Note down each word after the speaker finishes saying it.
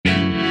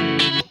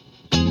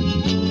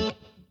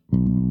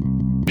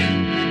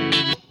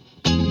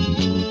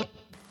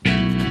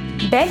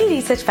Barely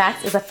Research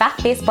Facts is a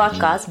fact-based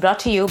podcast brought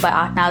to you by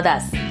Art Now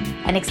Thus,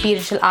 an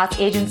experiential arts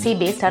agency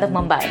based out of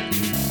Mumbai.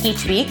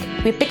 Each week,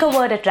 we pick a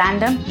word at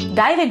random,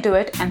 dive into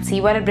it, and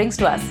see what it brings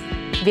to us.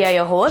 We are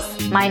your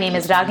hosts. My name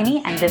is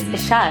Ragini, and this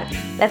is Shar.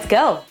 Let's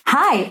go.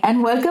 Hi,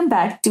 and welcome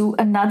back to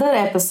another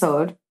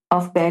episode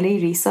of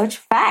Barely Research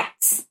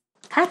Facts.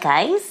 Hi,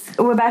 guys.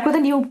 We're back with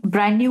a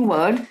brand new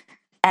word,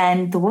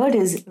 and the word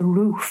is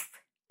roof.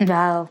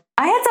 Wow.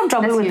 I had some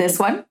trouble with this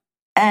one.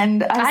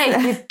 And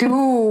I did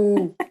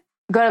too.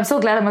 God, I'm so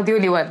glad I'm not the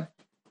only one.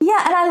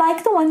 Yeah, and I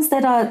like the ones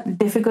that are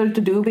difficult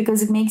to do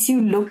because it makes you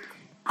look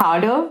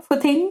harder for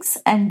things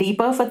and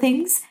deeper for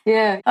things.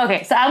 Yeah.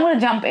 Okay, so I'm going to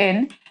jump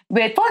in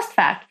with first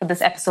fact for this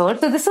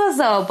episode. So this was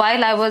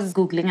while I was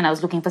Googling and I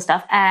was looking for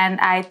stuff, and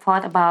I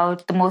thought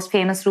about the most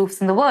famous roofs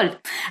in the world.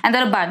 And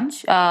there are a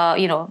bunch,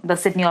 the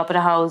Sydney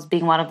Opera House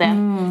being one of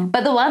them.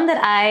 But the one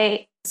that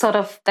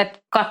that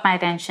caught my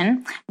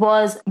attention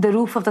was the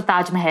roof of the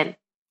Taj Mahal.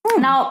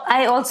 Now,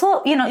 I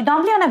also,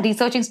 normally when I'm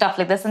researching stuff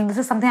like this, and this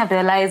is something I've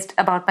realized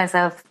about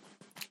myself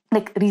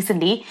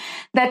recently,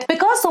 that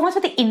because so much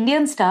of the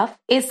Indian stuff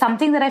is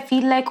something that I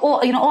feel like,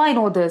 I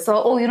know this,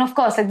 or, of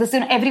course, like this,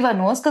 everyone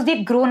knows, because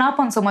we've grown up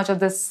on so much of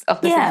this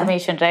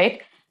information,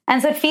 right?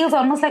 And so it feels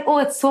almost like,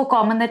 it's so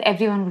common that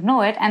everyone would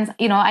know it. And,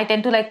 I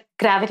tend to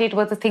gravitate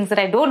towards the things that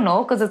I don't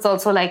know, because it's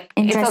also an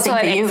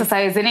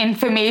exercise in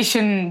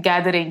information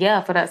gathering,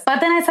 for us.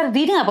 But then I started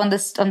reading up on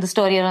the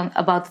story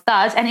about the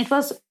Taj, and it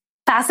was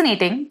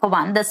fascinating, for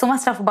one. There's so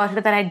much stuff about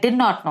it that I did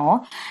not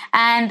know.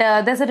 And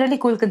there's a really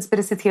cool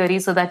conspiracy theory,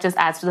 so that just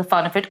adds to the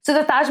fun of it. So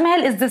the Taj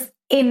Mahal is this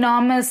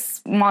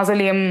enormous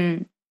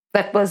mausoleum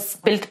that was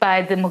built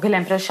by the Mughal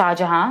Emperor Shah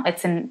Jahan.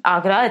 It's in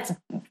Agra. It's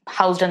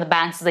housed on the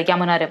banks of the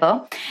Yamuna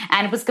River.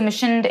 And it was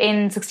commissioned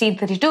in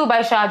 1632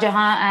 by Shah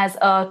Jahan as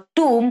a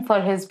tomb for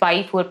his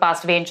wife who had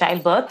passed away in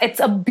childbirth. It's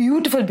a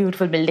beautiful,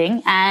 beautiful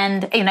building.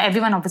 And,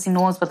 everyone obviously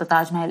knows what the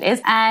Taj Mahal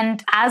is.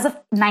 And as of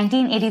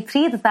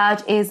 1983, the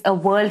Taj is a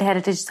World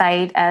Heritage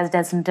Site as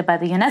designated by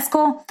the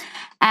UNESCO.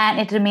 And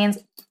it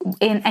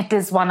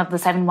is one of the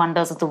 7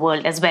 wonders of the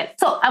world as well.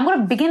 So I'm going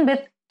to begin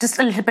with just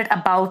a little bit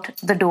about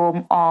the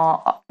dome,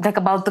 or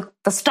about the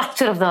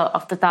structure of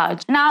the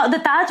Taj. Now, the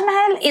Taj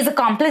Mahal is a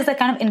complex that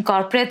kind of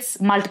incorporates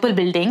multiple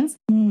buildings.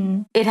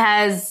 It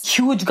has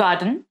huge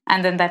garden,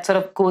 and then that sort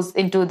of goes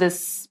into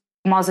this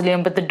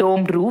mausoleum with the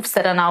domed roofs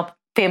that are now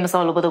famous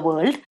all over the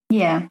world.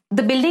 Yeah.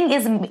 The building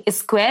is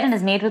square and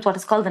is made with what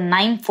is called the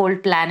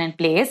 9-fold plan in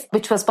place,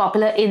 which was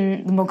popular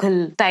in the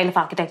Mughal style of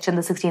architecture in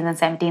the 16th and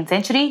 17th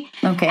century.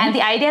 Okay. And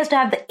the idea is to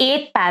have the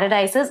 8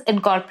 paradises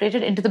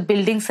incorporated into the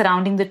building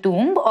surrounding the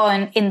tomb, or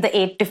in the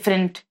 8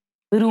 different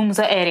rooms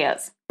or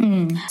areas.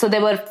 So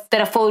there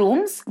are 4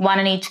 rooms, 1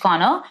 in each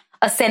corner,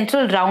 a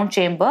central round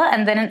chamber,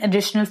 and then an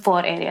additional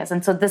 4 areas.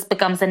 And so this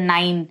becomes a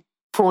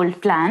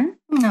 9-fold plan.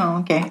 Oh,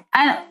 okay.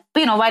 And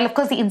while of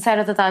course the inside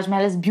of the Taj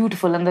Mahal is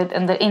beautiful and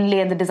the inlay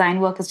and the design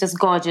work is just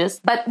gorgeous,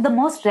 but the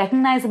most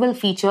recognizable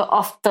feature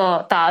of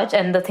the Taj,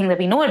 and the thing that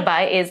we know it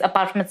by, is,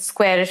 apart from its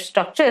squarish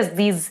structure, is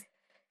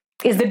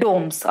the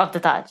domes of the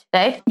Taj,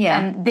 right? Yeah.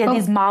 And they're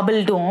these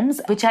marble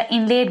domes which are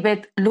inlaid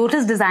with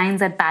lotus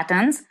designs and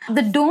patterns.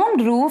 The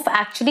domed roof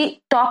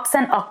actually tops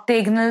an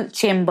octagonal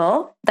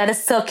chamber that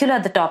is circular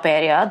at the top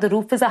area. The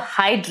roof is a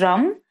high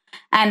drum,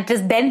 and it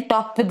is then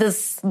topped with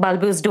this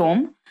bulbous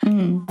dome.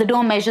 The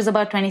dome measures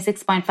about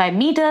 26.5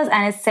 meters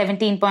and is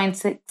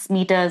 17.6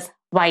 meters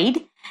wide.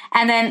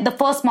 And then the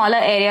 4 smaller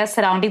areas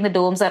surrounding the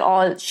domes are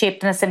all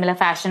shaped in a similar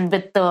fashion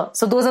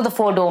so those are the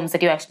 4 domes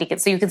that you actually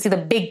get. So you can see the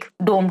big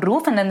domed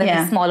roof, and then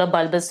there's the smaller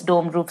bulbous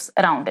domed roofs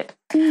around it.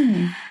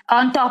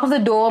 On top of the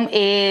dome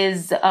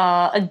is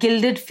a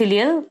gilded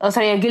finial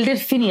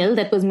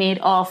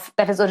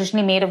that is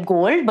originally made of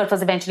gold, but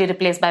was eventually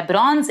replaced by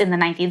bronze in the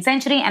 19th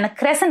century, and a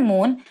crescent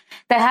moon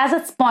that has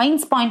its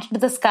points pointed to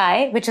the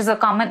sky, which is a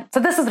common. So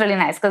this is really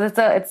nice because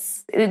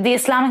it's the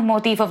Islamic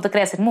motif of the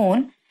crescent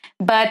moon.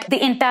 But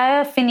the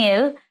entire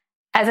finial,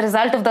 as a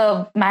result of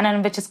the manner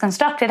in which it's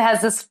constructed,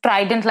 has this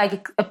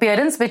trident-like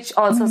appearance, which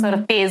also sort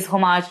of pays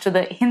homage to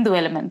the Hindu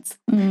elements,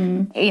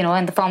 in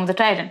the form of the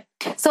trident.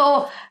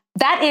 So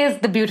that is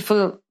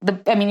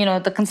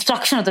the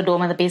construction of the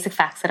dome and the basic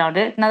facts around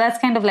it. Now that's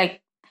kind of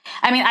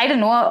I didn't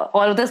know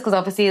all of this because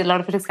obviously a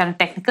lot of it is kind of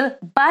technical.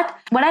 But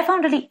what I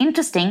found really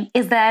interesting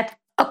is that,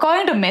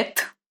 according to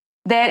myth,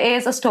 there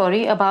is a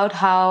story about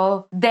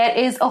how there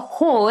is a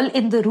hole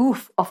in the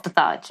roof of the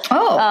Taj.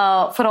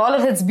 For all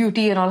of its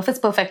beauty and all of its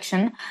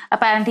perfection,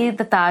 apparently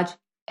the Taj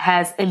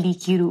has a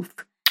leaky roof.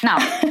 Now,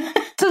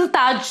 so the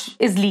Taj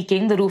is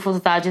leaking, the roof of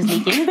the Taj is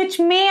leaking, which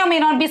may or may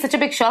not be such a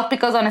big shock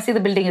because honestly the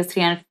building is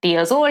 350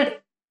 years old.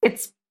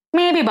 It's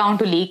maybe bound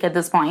to leak at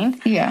this point.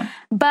 Yeah.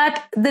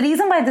 But the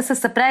reason why this is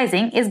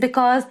surprising is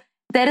because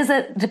there is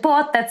a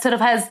report that sort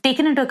of has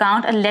taken into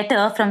account a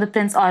letter from the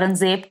Prince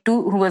Aurangzeb,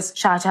 who was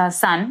Shah Jahan's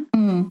son,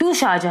 to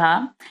Shah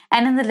Jahan.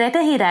 And in the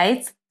letter he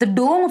writes, the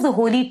dome of the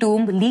Holy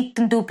Tomb leaked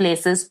in 2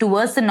 places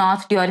towards the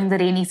north during the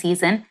rainy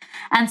season.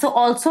 And so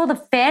also the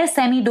fair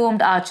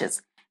semi-domed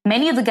arches.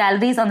 Many of the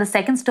galleries on the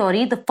second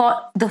story, the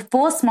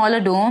 4 smaller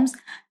domes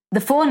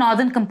the 4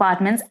 northern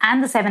compartments,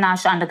 and the 7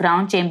 arched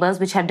underground chambers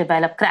which have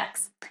developed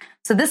cracks.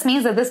 So this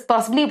means that this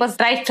possibly was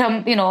right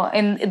from, in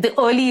the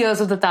early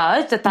years of the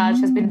Taj. The Taj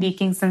has been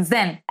leaking since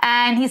then.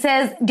 And he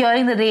says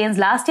during the rains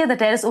last year, the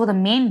terrace over the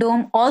main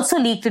dome also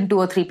leaked in 2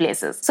 or 3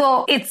 places.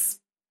 So it's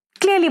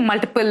clearly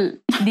multiple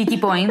leaky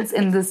points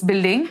in this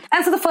building.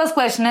 And so the first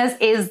question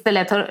is the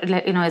letter,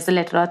 is the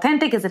letter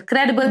authentic? Is it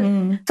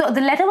credible? So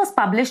the letter was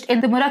published in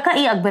the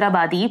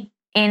Muraka-e-Akbarabadi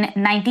in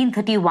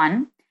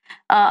 1931.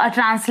 A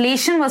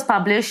translation was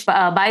published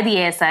by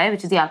the ASI,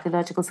 which is the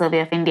Archaeological Survey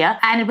of India,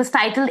 and it was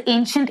titled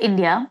Ancient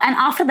India. And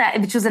after that,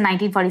 which was in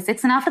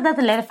 1946, and after that,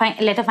 the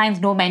letter finds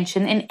no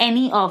mention in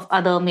any of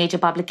other major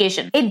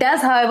publication. It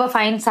does, however,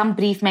 find some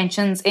brief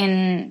mentions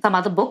in some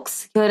other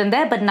books here and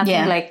there, but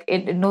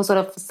nothing no sort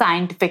of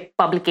scientific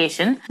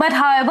publication. But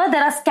however,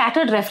 there are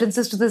scattered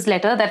references to this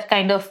letter that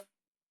kind of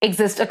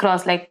exist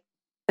across like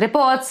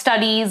reports,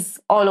 studies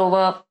all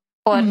over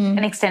for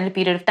an extended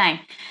period of time.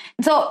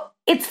 So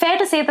it's fair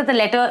to say that the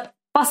letter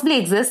possibly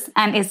exists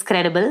and is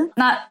credible.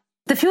 Now,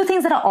 the few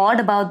things that are odd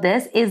about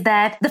this is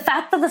that the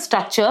fact that the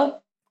structure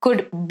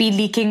could be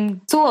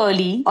leaking so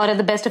early, or at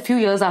the best a few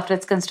years after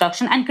its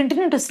construction, and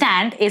continue to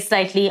stand is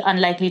slightly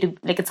unlikely to,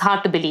 it's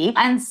hard to believe.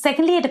 And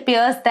secondly, it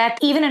appears that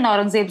even in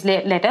Aurangzeb's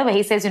letter, where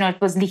he says,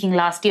 it was leaking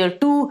last year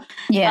too,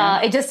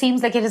 it just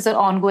seems like it is an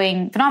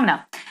ongoing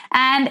phenomena.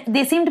 And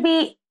they seem to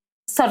be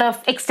sort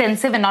of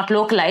extensive and not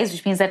localized,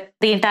 which means that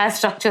the entire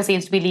structure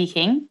seems to be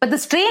leaking. But the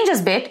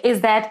strangest bit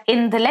is that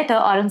in the letter,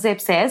 Aurangzeb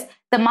says,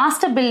 the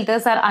master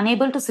builders are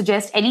unable to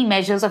suggest any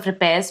measures of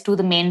repairs to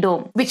the main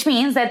dome, which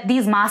means that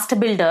these master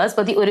builders,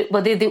 were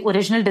they the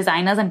original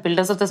designers and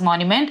builders of this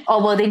monument,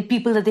 or were they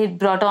people that they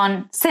brought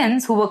on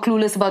since who were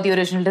clueless about the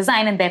original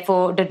design and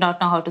therefore did not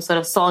know how to sort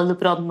of solve the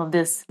problem of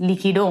this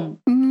leaky dome?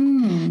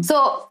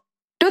 So,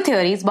 2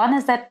 theories. One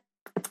is that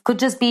it could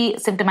just be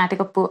symptomatic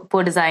of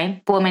poor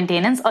design, poor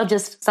maintenance, or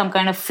just some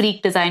kind of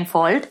freak design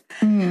fault.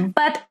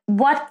 But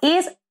what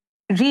is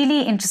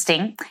really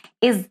interesting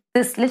is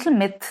this little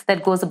myth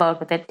that goes about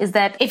with it, is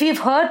that if you've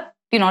heard,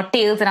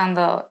 tales around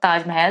the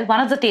Taj Mahal, one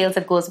of the tales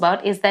that goes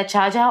about is that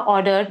Shah Jahan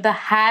ordered the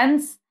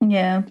hands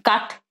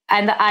cut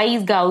and the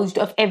eyes gouged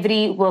of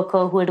every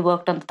worker who had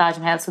worked on the Taj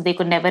Mahal so they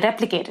could never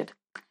replicate it.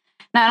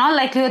 Now, in all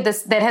likelihood,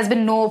 there has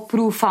been no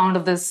proof found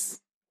of this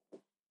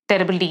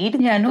terrible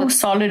deed. Yeah, no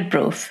solid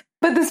proof.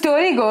 But the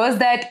story goes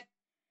that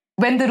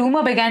when the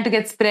rumor began to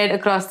get spread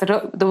across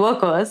the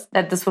workers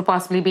that this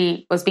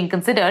was being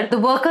considered, the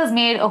workers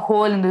made a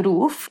hole in the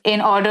roof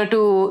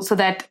so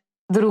that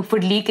the roof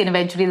would leak and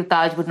eventually the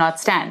Taj would not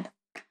stand.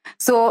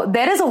 So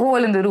there is a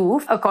hole in the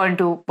roof, according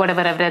to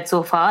whatever I've read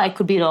so far. I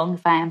could be wrong.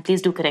 If I am,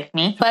 please do correct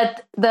me.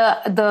 But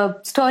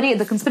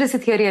the conspiracy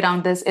theory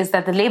around this is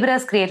that the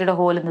laborers created a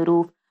hole in the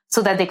roof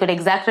so that they could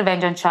exact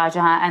revenge on Shah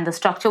Jahan and the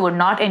structure would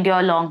not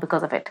endure long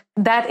because of it.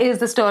 That is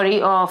the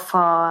story of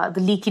the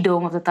leaky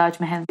dome of the Taj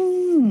Mahal.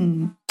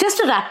 Just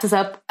to wrap this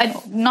up, and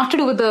not to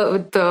do with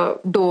the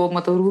dome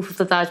or the roof of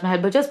the Taj Mahal,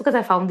 but just because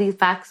I found these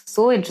facts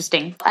so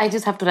interesting, I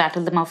just have to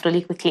rattle them off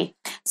really quickly.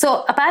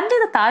 So apparently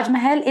the Taj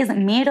Mahal is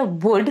made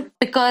of wood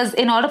because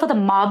in order for the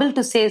marble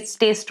to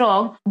stay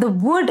strong, the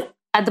wood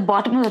at the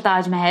bottom of the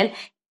Taj Mahal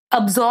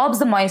absorbs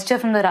the moisture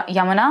from the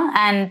Yamuna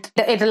and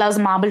it allows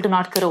the marble to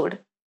not corrode.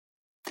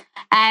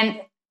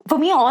 And for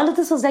me, all of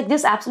this was like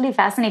just absolutely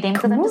fascinating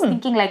because I'm just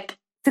thinking like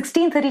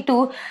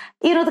 1632,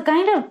 the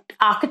kind of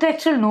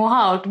architectural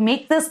know-how to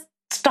make this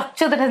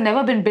structure that has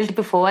never been built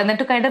before and then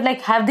to kind of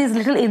like have these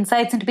little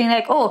insights into being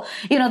like,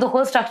 the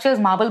whole structure is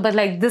marble, but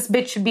like this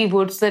bit should be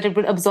wood so that it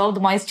would absorb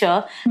the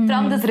moisture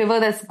from this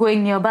river that's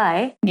going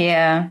nearby.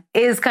 Yeah.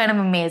 Is kind of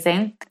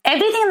amazing.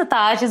 Everything in the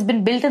Taj has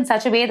been built in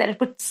such a way that it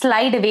would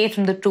slide away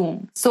from the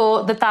tomb.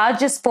 So the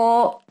Taj's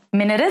 4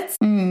 minarets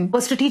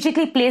was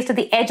strategically placed at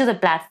the edge of the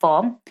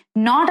platform,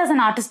 not as an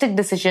artistic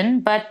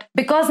decision, but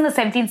because in the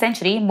 17th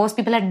century, most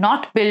people had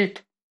not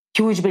built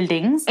huge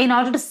buildings. In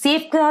order to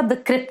safeguard the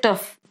crypt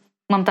of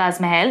Mumtaz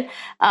Mahal,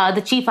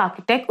 the chief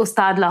architect,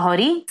 Ustad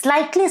Lahori,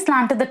 slightly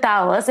slanted the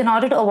towers in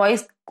order to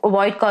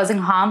avoid causing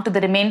harm to the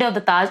remainder of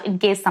the Taj in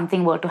case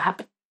something were to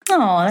happen.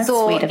 Oh, that's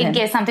sweet of him. In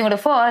case something were to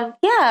fall,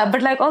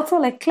 but like also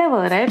like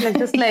clever, right? Like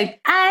just like,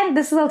 and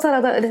this is also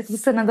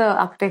another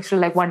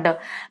architectural like wonder.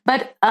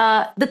 But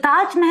the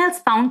Taj Mahal's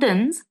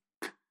fountains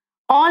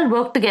all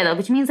work together,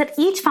 which means that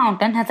each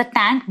fountain has a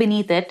tank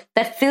beneath it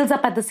that fills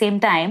up at the same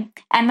time.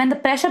 And when the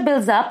pressure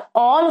builds up,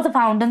 all of the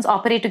fountains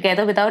operate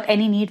together without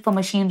any need for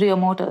machinery or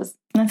motors.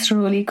 That's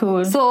really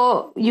cool.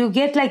 So you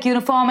get like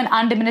uniform and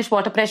undiminished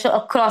water pressure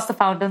across the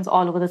fountains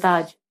all over the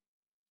Taj.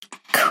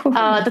 Cool.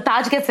 The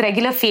Taj gets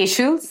regular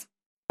facials.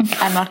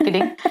 I'm not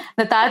kidding.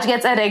 The Taj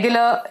gets a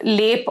regular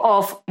lape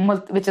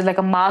which is like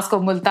a mask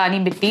of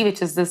Multani Mitti,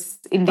 which is this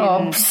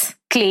Indian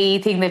clay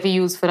thing that we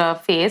use for our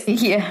face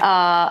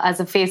as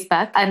a face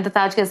pack. And the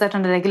Taj gets that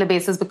on a regular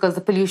basis because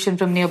the pollution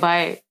from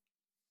nearby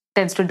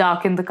tends to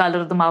darken the color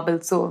of the marble.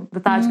 So the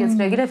Taj gets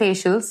regular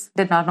facials.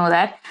 Did not know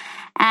that.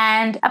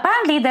 And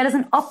apparently there is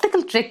an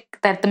optical trick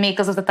that the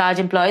makers of the Taj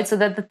employed, so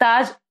that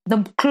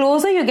the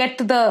closer you get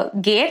to the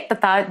gate,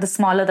 the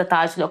smaller the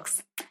Taj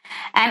looks.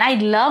 And I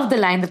love the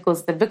line that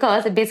goes with it,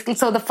 because it basically,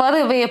 so the further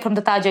away from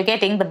the Taj you're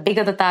getting, the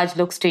bigger the Taj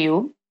looks to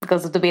you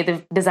because of the way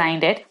they've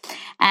designed it.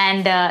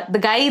 And the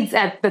guides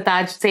at the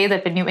Taj say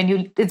that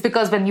it's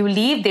because when you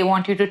leave, they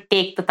want you to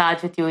take the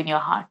Taj with you in your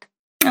heart.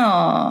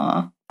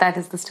 Aww. That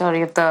is the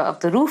story of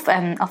the roof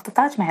and of the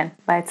Taj Mahal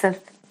by itself.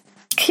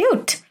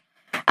 Cute.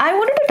 I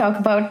wanted to talk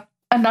about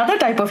another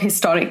type of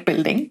historic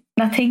building,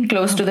 nothing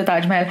close to the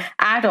Taj Mahal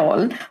at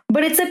all,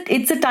 but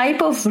it's a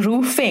type of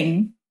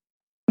roofing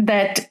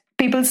that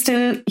people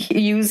still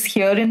use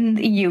here in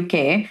the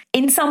UK,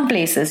 in some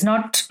places,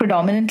 not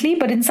predominantly,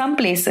 but in some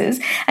places,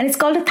 and it's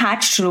called a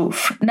thatched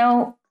roof.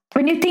 Now,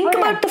 when you think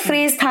about the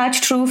phrase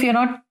thatched roof, you're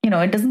not,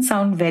 it doesn't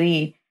sound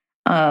very,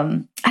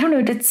 I don't know,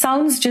 it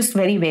sounds just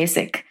very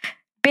basic.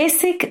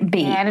 Basic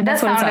B. Yeah, and it does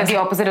sound like the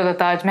opposite of the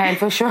Taj Mahal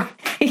for sure.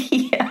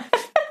 Yeah.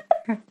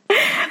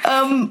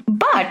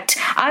 But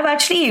I've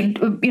actually,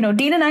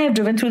 Dean and I have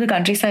driven through the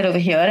countryside over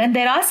here, and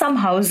there are some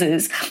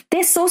houses,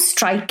 they're so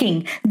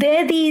striking.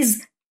 They're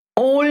these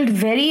old,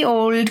 very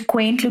old,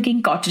 quaint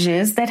looking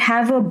cottages that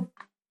have a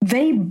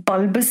very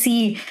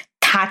bulbousy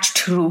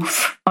thatched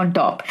roof on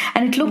top.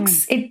 And it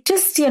looks, it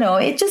just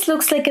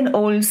looks like an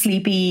old,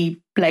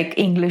 sleepy, like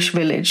English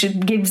village.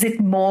 It gives it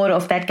more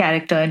of that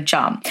character and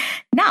charm.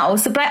 Now,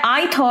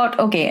 I thought,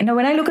 okay, now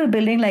when I look at a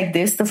building like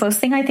this, the first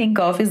thing I think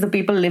of is the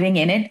people living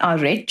in it are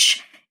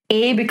rich.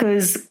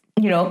 Because,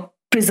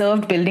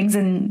 preserved buildings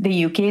in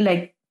the UK,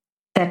 like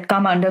that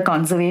come under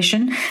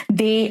conservation,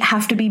 they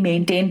have to be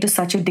maintained to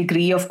such a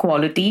degree of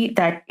quality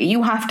that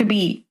you have to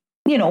be,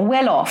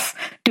 well off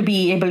to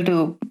be able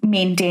to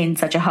maintain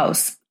such a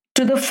house.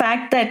 To the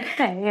fact that,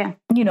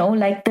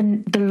 like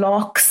the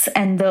locks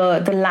and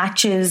the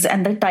latches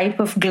and the type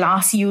of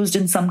glass used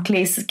in some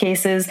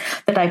cases,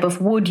 the type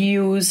of wood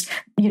used,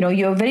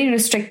 you're very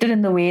restricted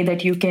in the way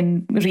that you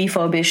can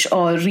refurbish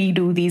or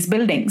redo these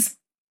buildings,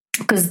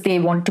 because they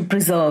want to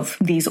preserve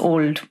these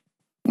old.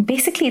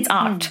 Basically, it's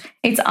art.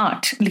 It's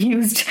art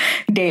used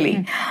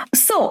daily.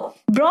 So,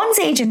 Bronze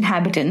Age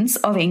inhabitants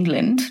of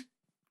England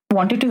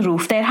wanted to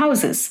roof their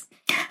houses.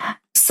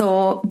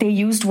 So they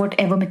used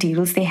whatever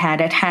materials they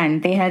had at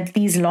hand. They had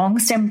these long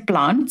stem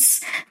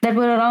plants that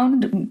were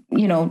around,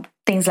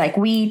 things like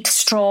wheat,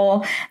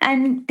 straw,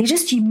 and they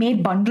just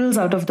made bundles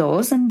out of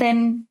those and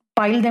then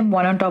piled them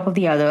one on top of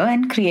the other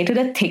and created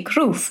a thick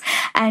roof.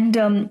 And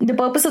the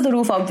purpose of the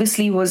roof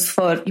obviously was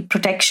for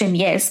protection,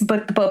 yes,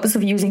 but the purpose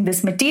of using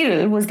this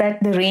material was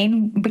that the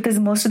rain, because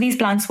most of these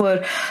plants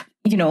were,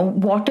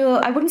 water,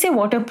 I wouldn't say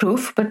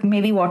waterproof, but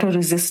maybe water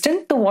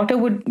resistant. The water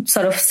would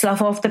sort of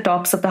slough off the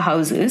tops of the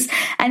houses.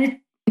 And it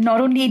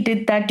not only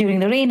did that during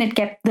the rain, it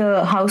kept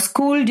the house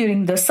cool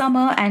during the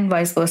summer and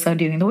vice versa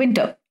during the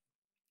winter.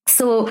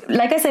 So,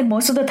 like I said,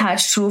 most of the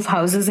thatched roof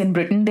houses in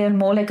Britain, they're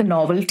more like a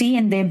novelty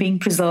and they're being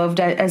preserved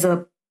as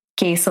a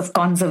case of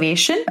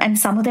conservation. And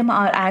some of them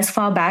are as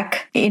far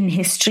back in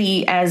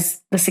history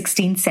as the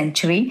 16th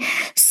century.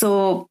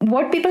 So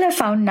what people have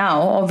found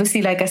now,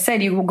 obviously, like I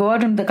said, you go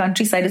out in the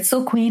countryside, it's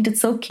so quaint,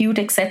 it's so cute,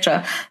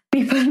 etc.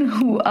 People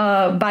who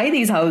buy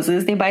these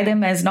houses, they buy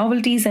them as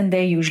novelties and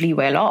they're usually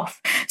well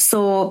off.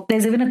 So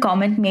there's even a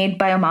comment made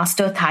by a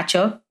master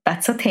thatcher.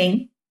 That's a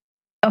thing.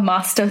 A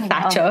master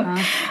thatcher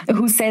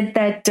who said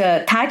that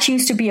thatch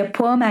used to be a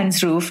poor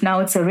man's roof. Now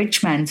it's a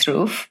rich man's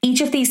roof.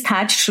 Each of these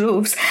thatched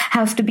roofs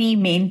have to be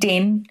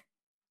maintained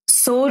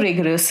so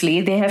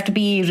rigorously. They have to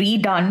be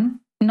redone,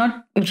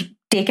 not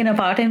taken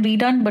apart and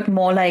redone, but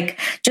more like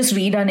just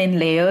redone in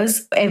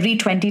layers every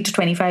 20 to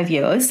 25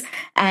 years.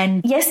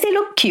 And yes, they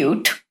look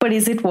cute, but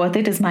is it worth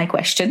it is my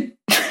question.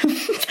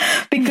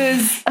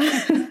 Because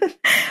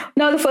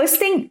now the first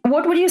thing,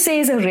 what would you say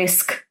is a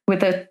risk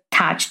with a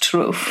thatched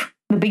roof?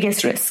 The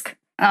biggest risk?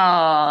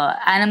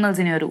 Animals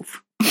in your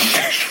roof.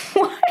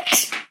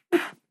 What?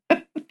 I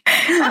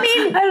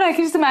don't know. I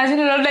can just imagine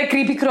a lot of like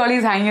creepy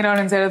crawlies hanging around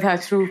inside a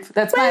thatched roof.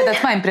 That's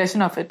my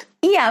impression of it.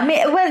 Yeah.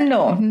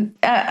 No.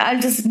 I'll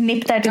just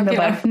nip that in the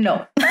bud.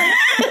 No.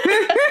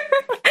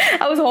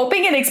 I was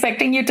hoping and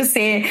expecting you to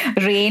say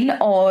rain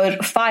or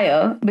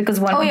fire, because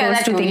one of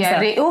those two things. Yeah,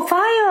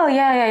 fire.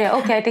 Yeah.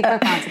 Okay, I take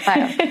that answer.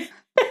 Fire.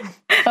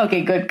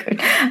 Okay, good.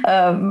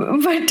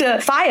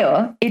 But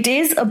fire, it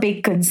is a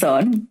big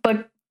concern,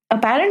 but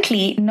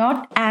apparently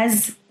not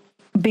as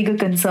big a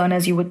concern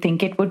as you would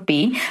think it would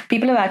be.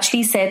 People have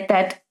actually said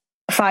that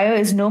fire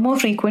is no more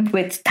frequent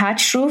with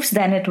thatched roofs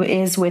than it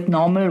is with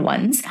normal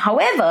ones.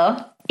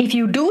 However, if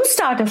you do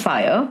start a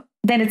fire,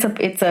 then it's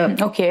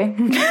a okay.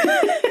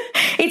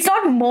 It's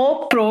not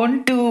more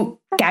prone to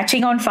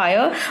catching on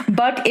fire,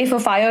 but if a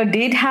fire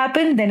did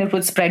happen, then it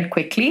would spread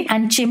quickly.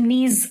 And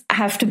chimneys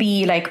have to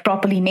be like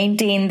properly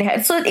maintained.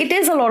 So it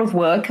is a lot of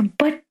work,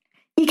 but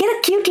you get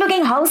a cute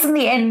looking house in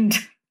the end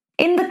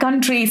in the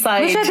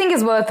countryside. Which I think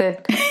is worth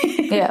it.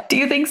 Yeah. Do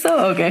you think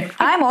so? Okay.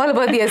 I'm all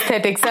about the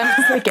aesthetics. I'm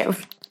just like,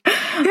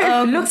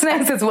 looks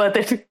nice, it's worth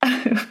it.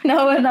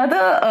 Now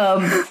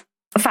another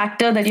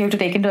factor that you have to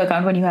take into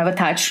account when you have a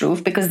thatched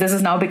roof, because this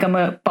has now become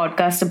a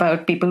podcast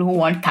about people who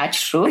want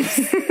thatched roofs.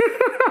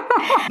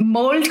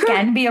 Mold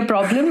can be a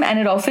problem, and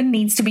it often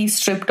needs to be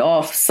stripped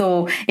off.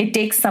 So it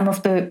takes some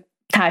of the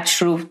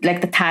thatched roof, like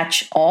the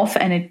thatch, off,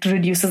 and it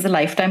reduces the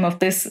lifetime of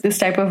this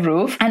type of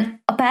roof. And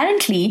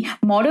apparently,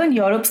 modern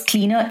Europe's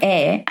cleaner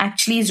air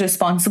actually is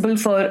responsible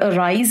for a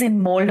rise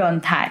in mold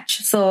on thatch.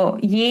 So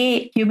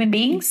yay, human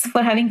beings,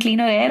 for having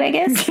cleaner air, I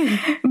guess,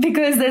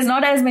 because there's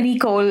not as many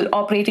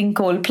operating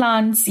coal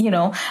plants.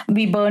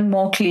 We burn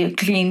more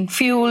clean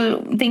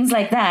fuel, things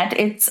like that.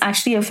 It's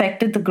actually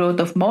affected the growth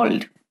of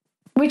mold,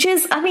 which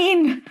is,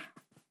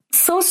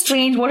 so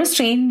strange. What a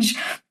strange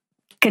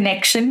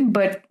connection,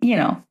 but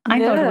I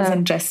thought it was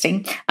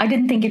interesting. I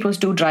didn't think it was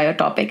too dry a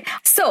topic.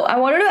 So I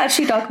wanted to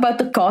actually talk about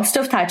the cost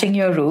of thatching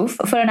your roof.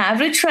 For an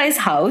average size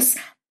house,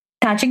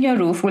 thatching your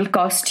roof will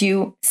cost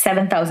you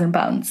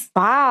 £7,000.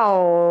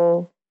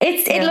 Wow.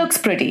 It looks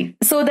pretty.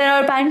 So there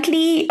are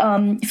apparently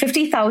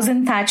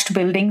 50,000 thatched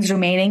buildings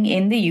remaining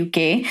in the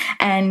UK,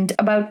 and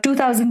about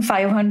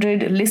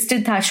 2,500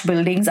 listed thatched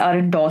buildings are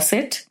in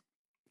Dorset,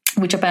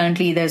 which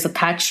apparently there's a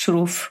thatched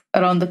roof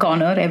around the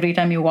corner every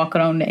time you walk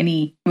around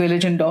any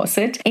village in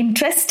Dorset.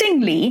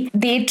 Interestingly,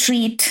 they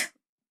treat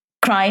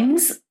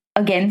crimes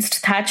against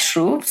thatched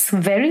roofs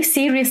very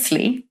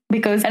seriously,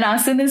 because an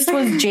arsonist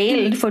was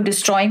jailed for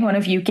destroying one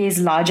of UK's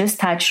largest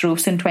thatched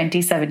roofs in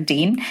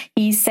 2017.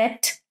 He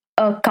set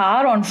a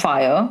car on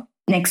fire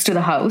next to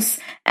the house,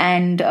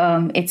 and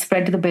it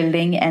spread to the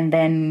building and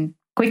then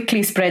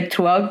quickly spread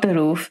throughout the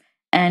roof.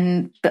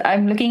 And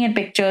I'm looking at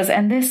pictures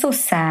and they're so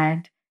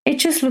sad. It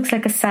just looks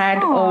like a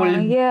sad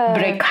old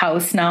brick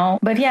house now.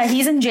 But yeah,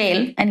 he's in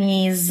jail, and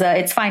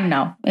it's fine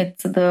now.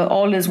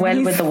 All is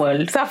well with the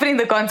world. Suffering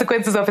the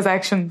consequences of his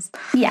actions.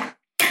 Yeah.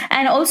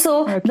 And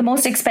also, the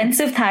most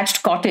expensive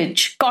thatched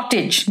cottage,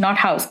 not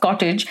house,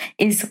 cottage,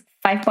 is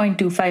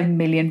 £5.25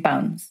 million.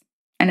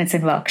 And it's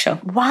in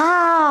Berkshire.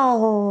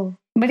 Wow.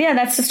 But yeah,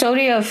 that's the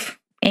story of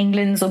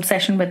England's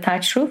obsession with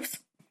thatched roofs.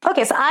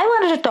 Okay, so I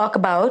wanted to talk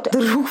about the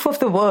roof of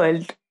the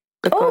world.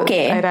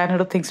 Okay. I ran out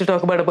of things to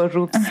talk about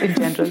roofs in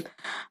general.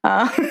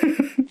 But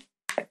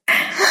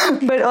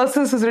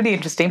also this was really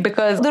interesting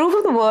because the roof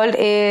of the world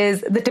is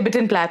the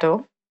Tibetan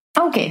Plateau.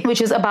 Okay. Which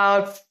is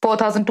about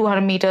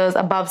 4,200 meters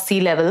above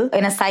sea level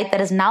in a site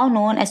that is now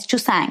known as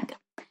Chusang.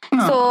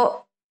 Oh.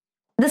 So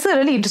this is a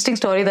really interesting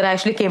story that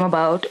actually came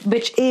about,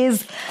 which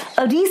is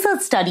a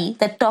research study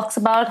that talks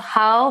about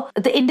how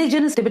the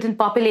indigenous Tibetan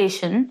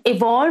population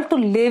evolved to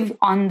live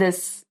on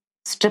this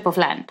strip of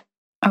land.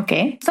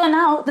 Okay. So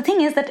now the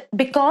thing is that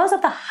because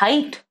of the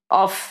height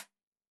of,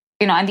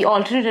 and the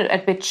altitude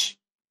at which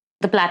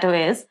the plateau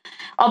is,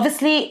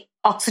 obviously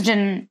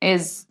oxygen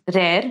is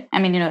rare.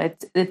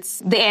 It's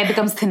the air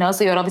becomes thinner,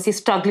 so you're obviously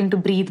struggling to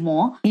breathe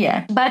more.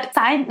 Yeah. But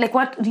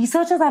what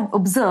researchers have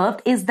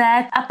observed is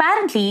that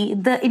apparently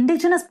the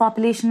indigenous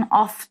population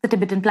of the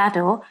Tibetan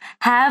Plateau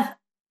have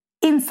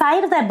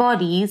inside of their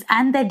bodies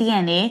and their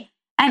DNA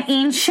an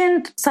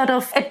ancient sort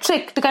of a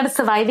trick to kind of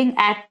surviving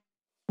at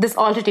this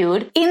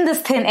altitude in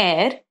this thin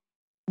air,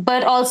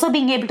 but also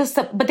being able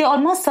to, but they're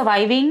almost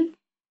surviving.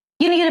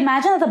 You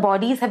imagine that the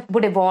bodies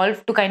would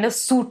evolve to kind of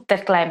suit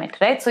that climate,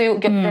 right? So you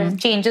get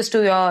changes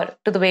to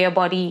the way your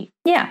body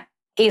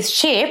is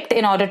shaped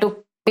in order to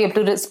be able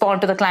to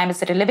respond to the climates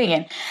that you're living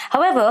in.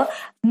 However,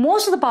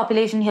 most of the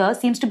population here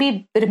seems to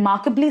be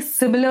remarkably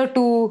similar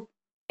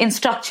in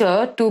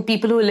structure to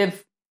people who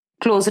live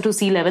closer to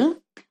sea level,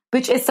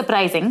 which is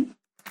surprising.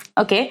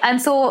 Okay,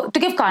 and so to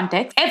give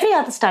context, every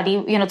other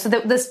study, so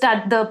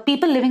the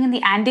people living in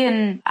the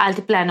Andean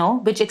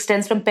Altiplano, which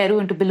extends from Peru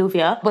into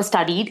Bolivia, was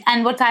studied.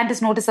 And what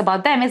scientists notice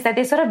about them is that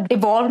they sort of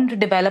evolved into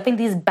developing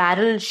these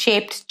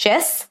barrel-shaped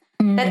chests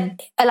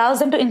that allows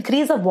them to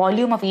increase the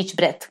volume of each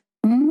breath.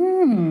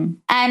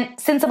 And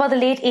since about the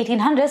late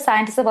 1800s,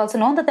 scientists have also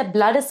known that the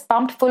blood is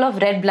pumped full of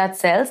red blood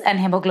cells and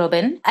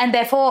hemoglobin. And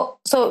therefore,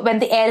 so when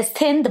the air is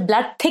thin, the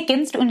blood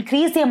thickens to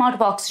increase the amount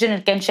of oxygen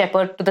it can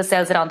shepherd to the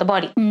cells around the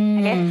body.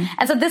 Okay?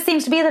 And so this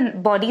seems to be the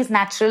body's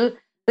natural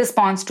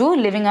response to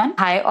living on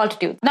high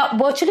altitude. Now,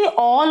 virtually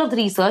all of the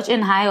research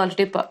in high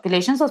altitude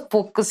populations was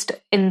focused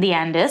in the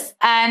Andes.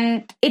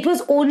 And it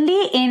was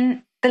only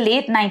in the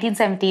late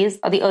 1970s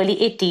or the early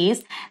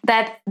 80s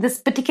that this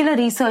particular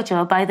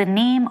researcher by the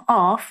name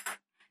of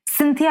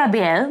Cynthia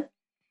Biel,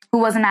 who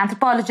was an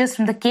anthropologist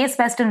from the Case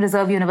Western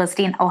Reserve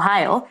University in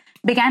Ohio,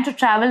 began to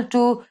travel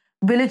to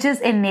villages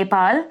in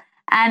Nepal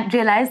and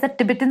realized that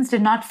Tibetans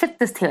did not fit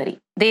this theory.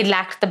 They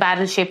lacked the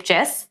barrel-shaped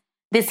chests.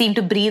 They seemed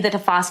to breathe at a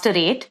faster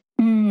rate.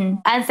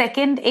 And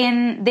second,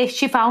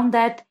 she found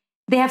that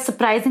they have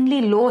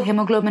surprisingly low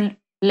hemoglobin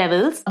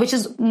levels, which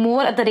is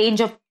more at the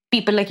range of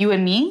people like you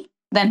and me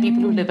than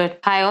people who live at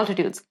high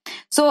altitudes.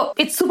 So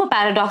it's super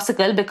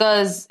paradoxical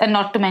because, and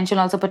not to mention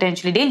also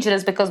potentially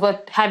dangerous, because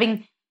what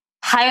having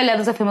higher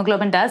levels of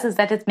hemoglobin does is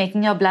that it's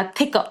making your blood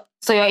thicker.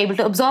 So you're able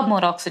to absorb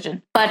more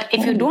oxygen. But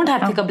if you don't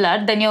have thicker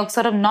blood, then you're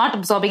sort of not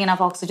absorbing enough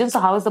oxygen. So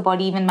how is the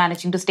body even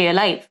managing to stay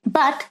alive?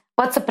 But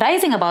what's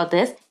surprising about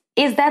this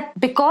is that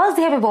because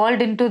they have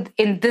evolved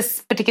in this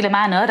particular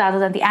manner rather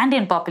than the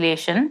Andean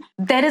population,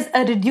 there is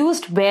a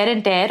reduced wear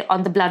and tear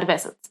on the blood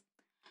vessels.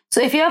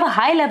 So if you have a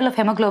high level of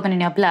hemoglobin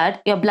in your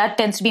blood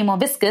tends to be more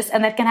viscous,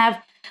 and that can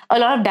have a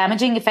lot of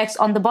damaging effects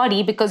on the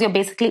body because your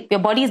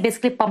body is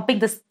basically pumping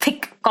this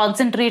thick,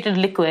 concentrated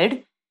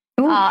liquid,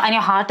 and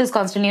your heart is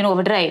constantly in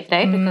overdrive,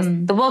 right? Because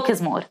the work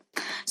is more.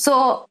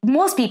 So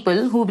most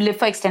people who live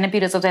for extended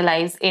periods of their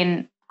lives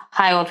in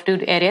high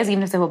altitude areas,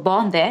 even if they were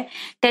born there,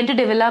 tend to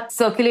develop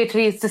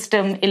circulatory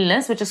system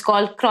illness, which is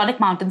called chronic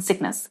mountain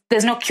sickness.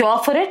 There's no cure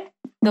for it.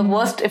 The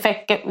worst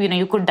effect,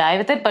 you could die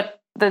with it, but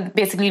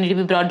basically you need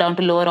to be brought down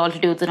to lower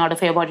altitudes in order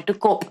for your body to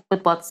cope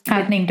with what's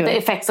happening to the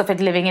effects of it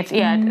living at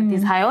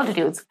these high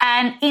altitudes.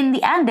 And in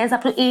the Andes,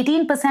 up to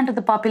 18% of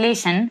the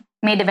population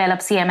may develop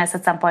CMS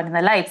at some point in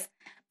their lives.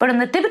 But on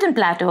the Tibetan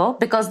plateau,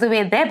 because the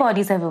way their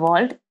bodies have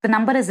evolved, the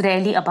number is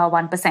rarely above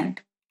 1%.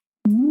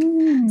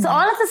 So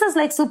all of this is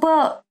like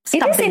super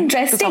It is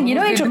interesting.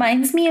 It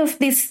reminds me of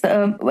this,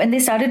 when they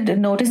started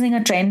noticing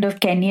a trend of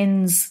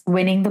Kenyans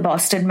winning the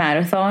Boston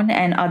Marathon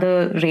and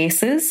other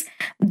races.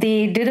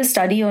 They did a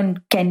study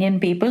on Kenyan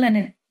people,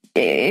 and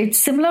it's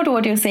similar to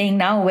what you're saying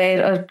now,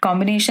 where a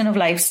combination of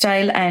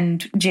lifestyle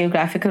and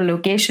geographical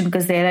location,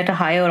 because they're at a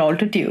higher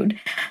altitude,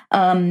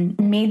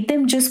 made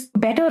them just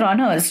better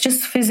runners,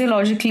 just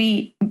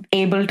physiologically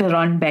able to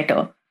run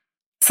better.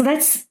 So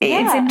it's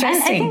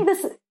interesting. And I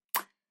think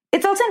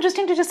it's also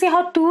interesting to just see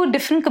how two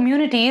different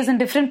communities in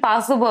different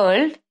parts of the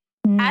world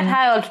at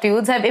high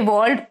altitudes have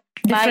evolved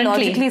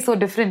biologically so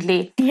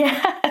differently.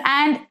 Yeah.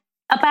 And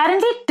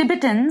apparently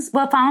Tibetans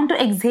were found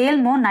to exhale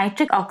more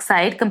nitric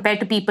oxide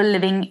compared to people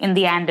living in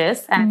the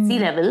Andes and sea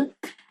level.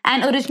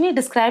 And originally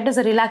described as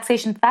a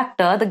relaxation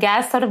factor, the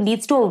gas sort of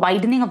leads to a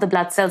widening of the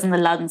blood cells in the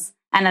lungs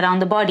and around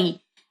the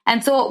body.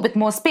 And so with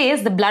more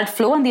space, the blood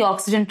flow and the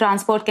oxygen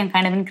transport can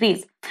kind of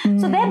increase.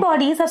 So their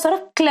bodies have sort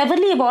of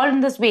cleverly evolved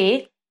in this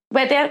way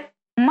where they're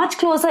much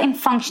closer in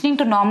functioning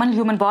to normal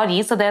human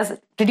bodies. So there's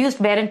reduced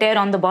wear and tear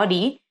on the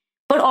body,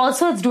 but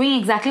also it's doing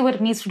exactly what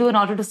it needs to do in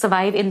order to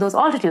survive in those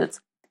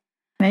altitudes.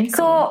 Very cool.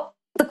 So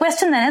the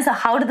question then is,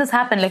 how did this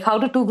happen? Like, how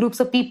do two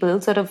groups of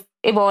people sort of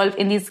evolve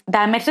in these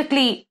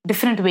diametrically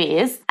different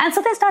ways? And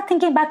so they start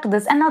thinking back to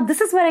this. And now this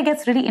is where it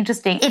gets really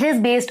interesting. It is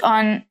based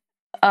on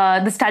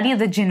the study of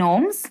the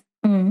genomes,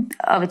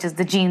 which is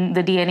the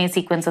DNA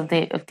sequence of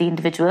the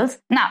individuals.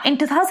 Now, in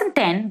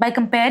 2010, by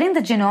comparing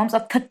the genomes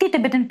of 30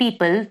 Tibetan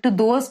people to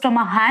those from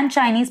a Han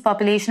Chinese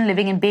population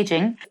living in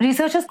Beijing,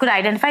 researchers could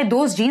identify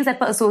those genes that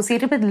were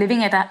associated with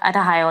living at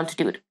a high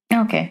altitude.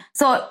 Okay.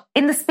 So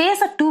in the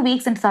space of 2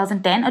 weeks in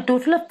 2010, a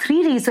total of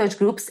 3 research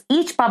groups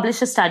each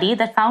published a study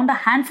that found a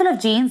handful of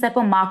genes that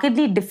were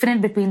markedly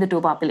different between the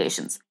two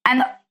populations.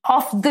 And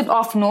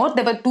of note,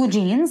 there were 2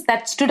 genes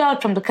that stood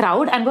out from the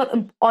crowd and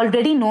were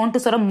already known to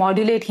sort of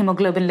modulate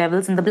hemoglobin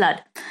levels in the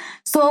blood.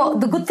 So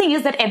the good thing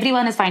is that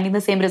everyone is finding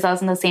the same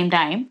results in the same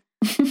time.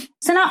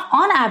 So now,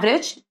 on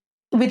average,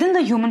 within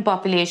the human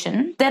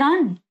population, there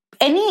aren't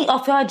any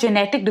of your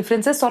genetic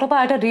differences sort of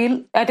at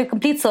a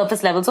complete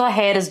surface level. So our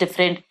hair is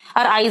different,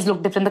 our eyes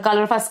look different, the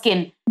color of our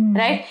skin,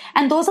 right?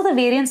 And those are the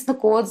variants, the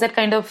codes that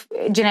kind of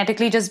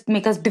genetically just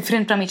make us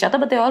different from each other,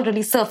 but they all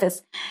really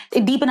surface.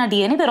 Deep in our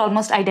DNA, they're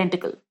almost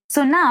identical.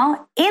 So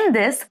now, in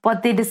this,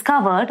 what they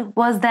discovered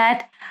was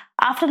that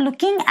after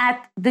looking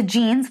at the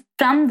genes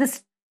from the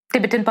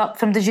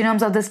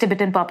genomes of this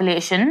Tibetan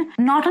population,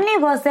 not only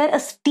was there a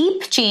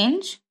steep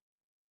change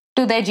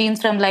to their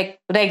genes from like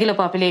regular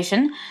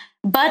population,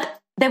 but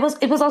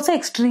it was also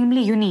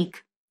extremely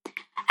unique.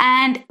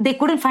 And they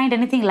couldn't find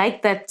anything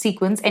like that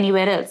sequence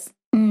anywhere else.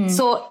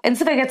 So, and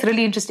so that gets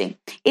really interesting,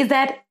 is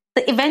that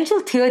the eventual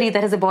theory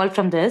that has evolved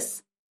from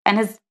this and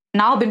has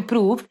now been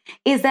proved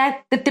is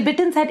that the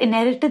Tibetans had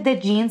inherited their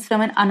genes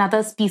from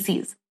another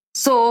species.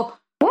 So,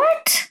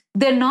 what?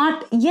 They're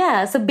not,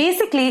 so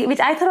basically, which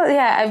I thought,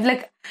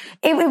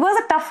 it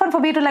was a tough one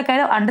for me to like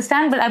kind of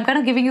understand, but I'm kind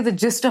of giving you the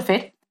gist of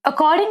it.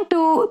 According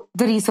to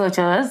the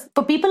researchers,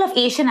 for people of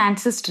Asian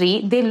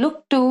ancestry, they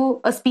look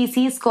to a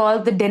species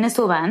called the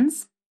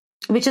Denisovans,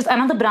 which is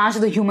another branch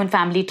of the human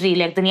family tree,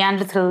 like the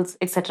Neanderthals,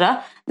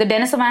 etc. The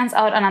Denisovans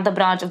are another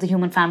branch of the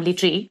human family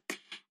tree.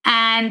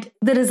 And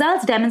the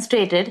results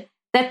demonstrated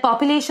that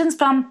populations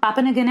from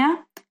Papua New Guinea,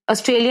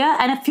 Australia,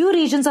 and a few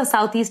regions of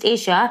Southeast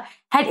Asia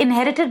had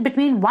inherited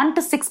between 1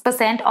 to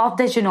 6% of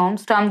their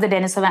genomes from the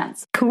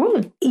Denisovans.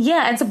 Cool.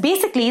 Yeah, and so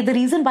basically the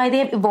reason why they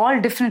have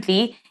evolved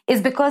differently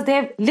is because they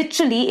have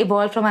literally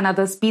evolved from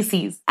another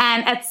species.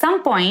 And at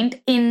some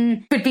point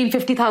in between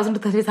 50,000 to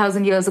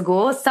 30,000 years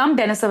ago, some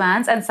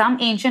Denisovans and some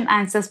ancient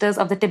ancestors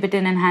of the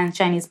Tibetan and Han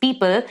Chinese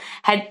people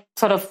had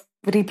sort of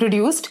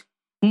reproduced,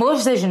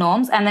 merged their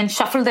genomes, and then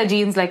shuffled their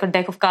genes like a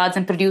deck of cards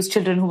and produced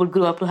children who would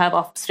grow up to have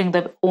offspring of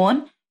their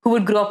own, who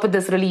would grow up with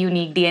this really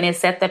unique DNA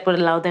set that would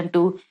allow them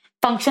to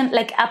function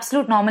like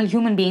absolute normal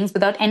human beings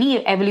without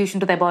any evolution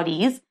to their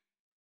bodies,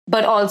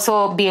 but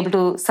also be able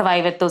to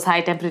survive at those high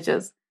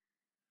temperatures,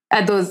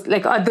 at those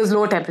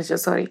low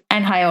temperatures, sorry.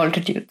 And high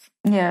altitudes.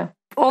 Yeah.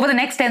 over the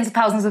next tens of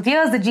thousands of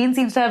years, the gene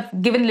seems to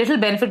have given little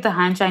benefit to the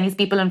Han Chinese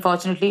people,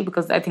 unfortunately,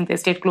 because I think they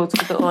stayed closer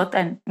to the earth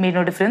and made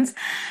no difference.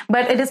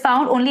 But it is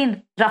found only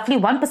in roughly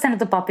 1% of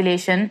the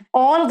population.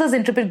 All of those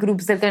intrepid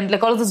groups that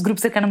all of those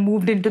groups that kind of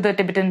moved into the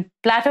Tibetan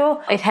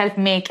plateau, it helped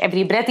make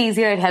every breath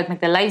easier. It helped make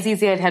their lives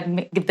easier. It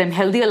helped give them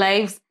healthier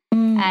lives.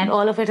 And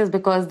all of it is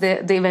because the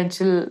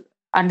eventual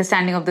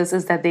understanding of this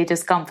is that they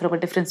just come from a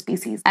different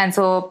species. And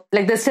so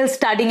they're still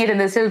studying it and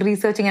they're still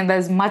researching, and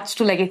there's much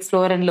to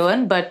explore and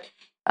learn, but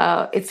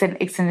it's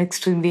an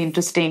extremely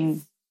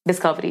interesting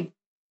discovery.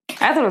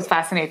 I thought it was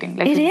fascinating.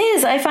 It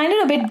is. I find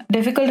it a bit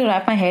difficult to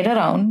wrap my head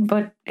around,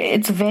 but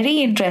it's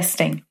very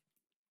interesting.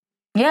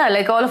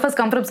 Yeah, all of us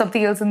come from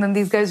something else, and then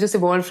these guys just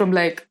evolved from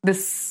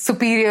this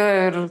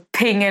superior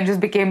thing and just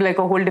became a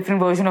whole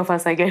different version of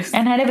us, I guess.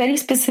 And had a very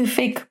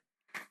specific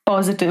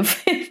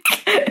positive.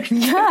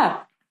 Yeah.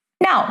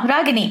 Now,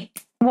 Ragini,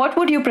 what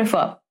would you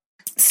prefer?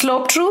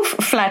 Sloped roof,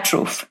 flat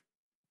roof?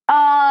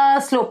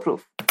 Slope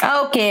roof.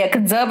 Okay, a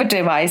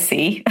conservative, I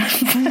see.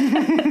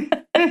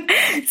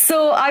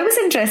 So I was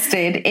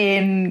interested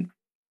in,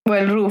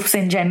 roofs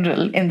in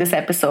general in this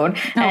episode.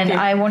 Okay. And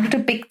I wanted to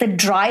pick the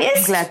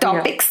driest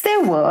topics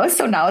there were.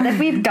 So now that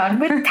we've done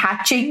with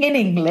thatching in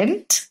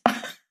England,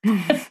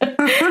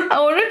 I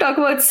want to talk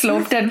about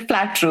sloped and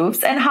flat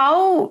roofs and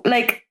how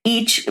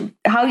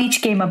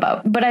each came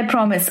about. But I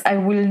promise I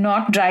will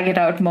not drag it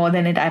out more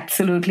than it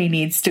absolutely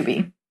needs to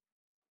be.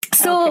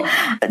 So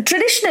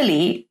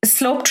traditionally,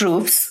 sloped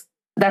roofs,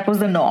 that was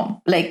the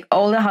norm.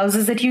 All the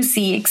houses that you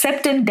see,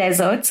 except in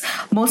deserts,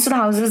 most of the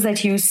houses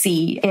that you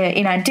see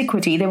in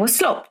antiquity, they were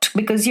sloped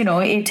because,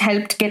 it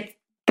helped get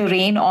the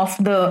rain off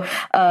the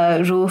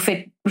roof.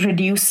 It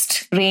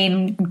reduced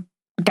rain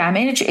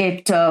damage.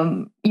 It,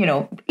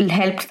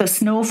 helped the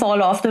snow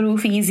fall off the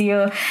roof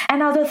easier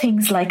and other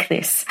things like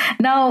this.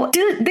 Now,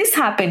 till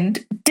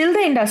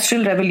the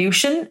Industrial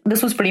Revolution,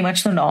 this was pretty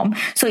much the norm.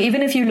 So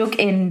even if you look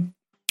in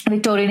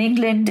Victorian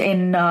England,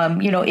 in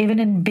even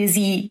in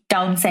busy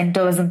town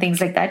centers and things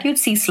like that, you'd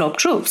see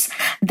sloped roofs.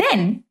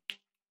 Then,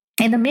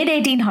 in the mid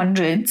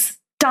 1800s,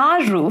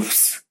 tar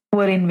roofs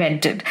were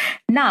invented.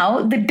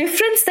 Now, the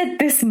difference that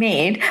this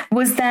made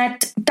was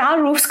that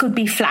tar roofs could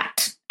be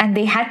flat, and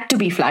they had to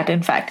be flat.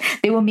 In fact,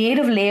 they were made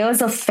of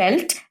layers of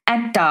felt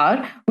and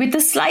tar with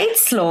a slight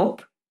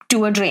slope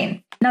to a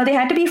drain. Now, they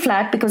had to be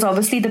flat because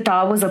obviously the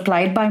tar was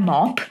applied by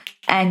mop,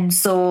 and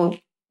so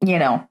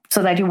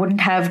so that you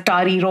wouldn't have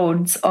tarry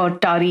roads or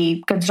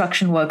tarry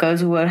construction workers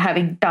who were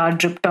having tar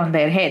dripped on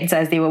their heads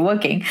as they were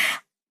working.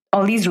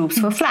 All these roofs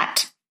were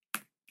flat.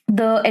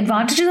 The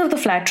advantages of the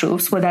flat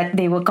roofs were that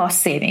they were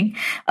cost saving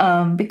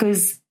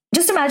because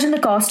just imagine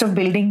the cost of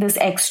building this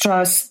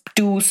extra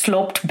two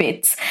sloped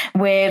bits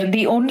where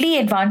the only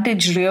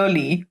advantage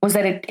really was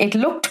that it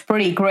looked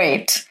pretty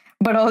great,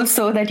 but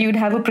also that you'd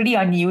have a pretty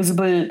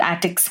unusable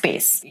attic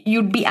space.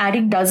 You'd be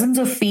adding dozens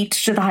of feet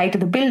to the height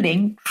of the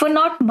building for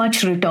not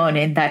much return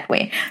in that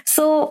way.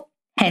 So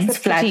hence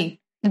flat.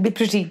 It'd be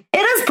pretty. It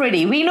is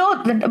pretty. We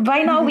know that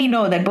by now. We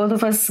know that both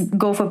of us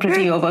go for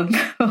pretty over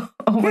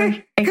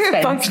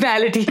expense.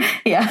 Functionality.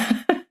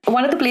 Yeah.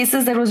 One of the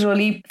places that was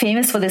really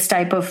famous for this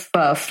type of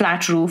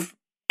flat roof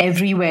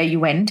everywhere you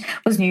went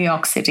was New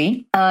York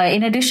City.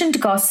 In addition to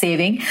cost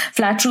saving,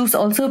 flat roofs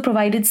also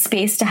provided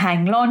space to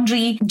hang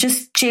laundry,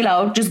 just chill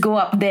out, just go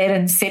up there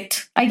and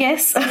sit, I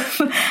guess.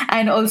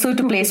 And also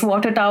to place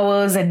water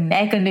towers and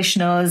air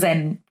conditioners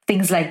and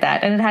things like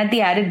that. And it had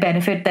the added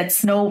benefit that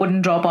snow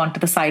wouldn't drop onto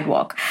the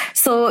sidewalk.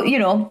 So,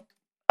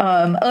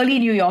 early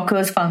New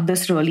Yorkers found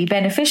this really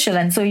beneficial.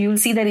 And so you'll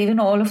see that even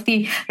all of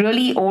the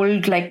really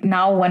old,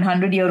 now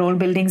 100-year-old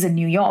buildings in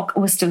New York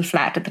were still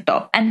flat at the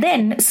top. And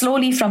then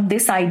slowly from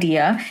this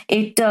idea,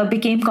 it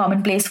became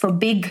commonplace for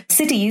big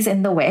cities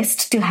in the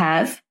West to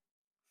have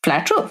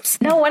flat roofs.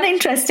 Now, one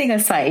interesting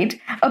aside,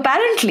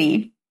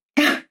 apparently,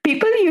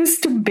 people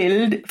used to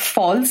build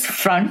false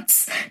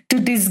fronts to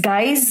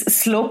disguise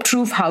sloped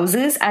roof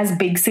houses as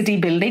big city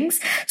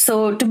buildings.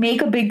 So to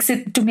make a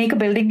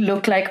building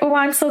look like, oh,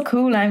 I'm so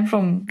cool, I'm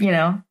from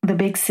the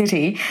big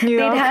city.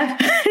 They'd have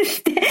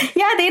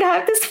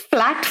this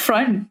flat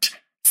front.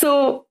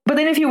 So, but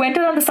then if you went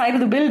around the side of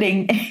the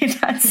building, it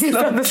had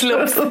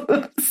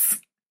slopes.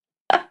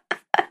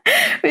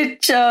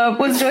 Which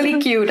was really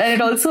cute, and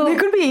it also they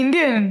could be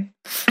Indian.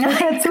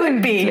 It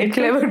could be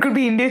clever. Could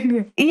be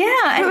Indian.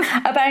 Yeah,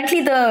 and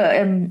apparently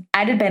the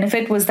added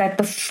benefit was that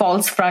the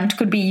false front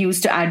could be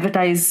used to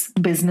advertise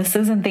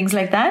businesses and things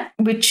like that,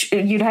 which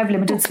you'd have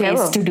limited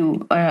space to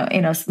do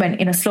in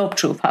a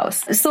sloped roof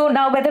house. So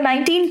now, by the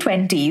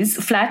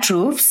 1920s, flat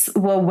roofs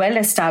were well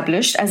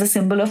established as a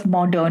symbol of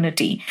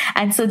modernity,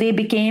 and so they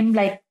became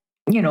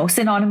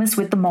synonymous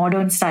with the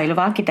modern style of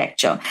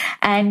architecture.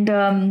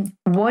 And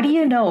what do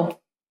you know?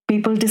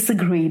 People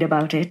disagreed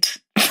about it.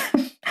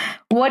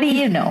 What do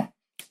you know?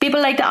 People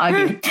like to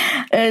argue.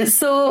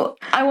 So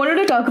I wanted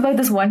to talk about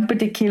this one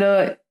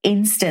particular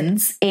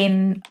instance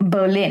in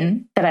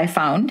Berlin that I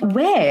found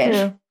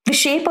where the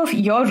shape of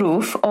your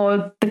roof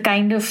or the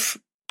kind of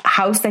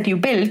house that you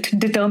built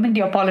determined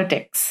your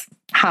politics.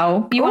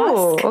 How? You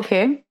ask.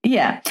 Okay.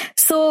 Yeah.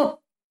 So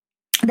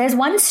there's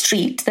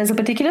a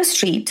particular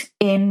street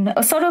in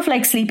a sort of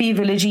like sleepy,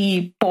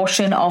 villagey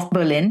portion of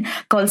Berlin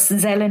called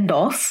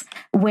Zehlendorf,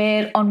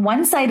 where on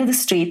one side of the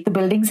street, the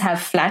buildings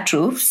have flat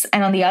roofs,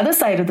 and on the other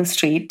side of the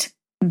street,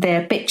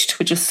 they're pitched,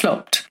 which is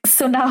sloped.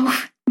 So now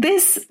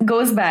this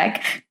goes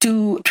back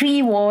to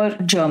pre-war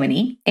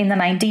Germany in the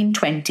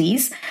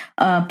 1920s,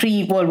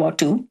 pre-World War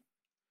II,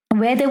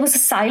 where there was a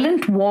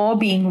silent war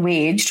being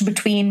waged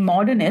between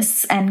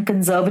modernists and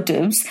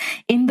conservatives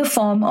in the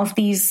form of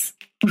these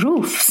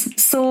roofs.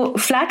 So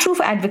flat roof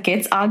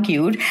advocates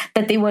argued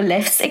that they were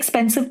less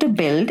expensive to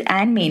build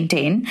and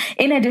maintain,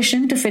 in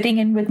addition to fitting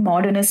in with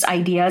modernist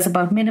ideas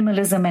about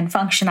minimalism and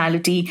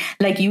functionality,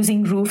 like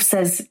using roofs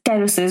as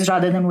terraces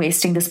rather than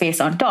wasting the space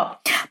on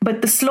top.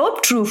 But the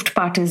sloped-roofed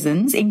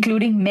partisans,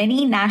 including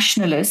many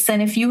nationalists,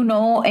 and if you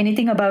know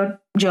anything about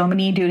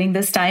Germany during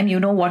this time, you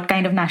know what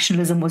kind of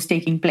nationalism was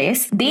taking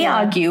place. They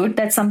argued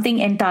that something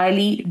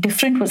entirely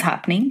different was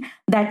happening,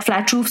 that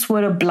flat roofs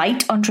were a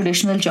blight on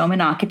traditional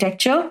German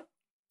architecture,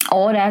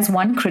 or as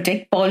one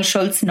critic, Paul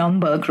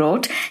Schulz-Naumburg,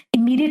 wrote,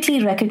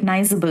 immediately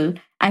recognizable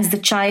as the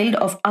child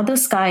of other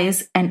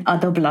skies and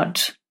other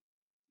blood.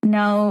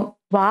 Now,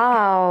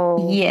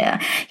 wow. Yeah.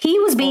 He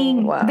was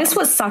this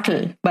was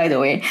subtle, by the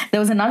way. There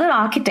was another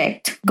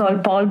architect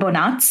called Paul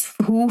Bonatz,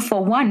 who,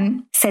 for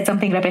one, said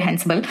something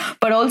reprehensible,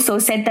 but also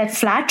said that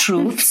flat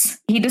roofs,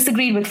 he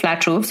disagreed with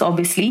flat roofs,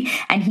 obviously,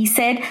 and he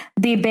said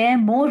they bear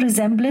more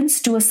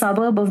resemblance to a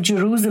suburb of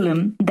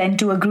Jerusalem than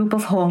to a group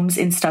of homes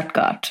in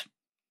Stuttgart.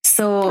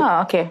 So,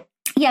 okay.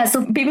 Yeah,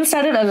 so people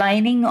started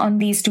aligning on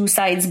these two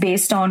sides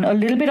based on a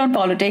little bit on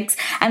politics.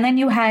 And then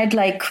you had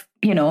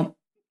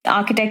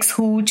architects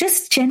who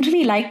just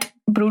generally liked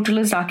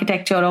brutalist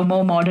architecture or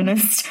more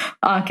modernist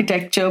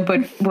architecture,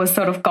 but was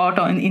sort of caught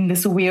in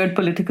this weird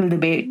political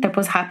debate that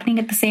was happening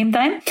at the same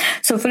time.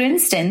 So, for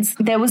instance,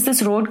 there was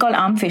this road called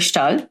Am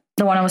Fischtal,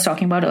 the one I was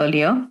talking about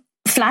earlier.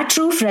 Flat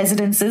roof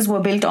residences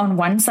were built on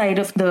one side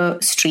of the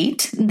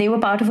street. They were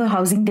part of a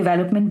housing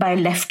development by a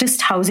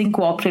leftist housing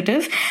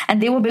cooperative,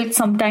 and they were built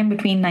sometime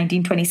between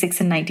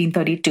 1926 and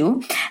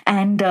 1932.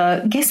 And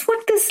guess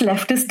what this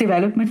leftist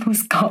development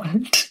was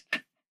called?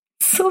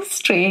 So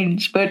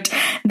strange, but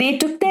they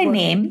took their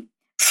name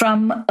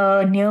from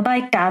a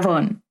nearby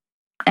tavern,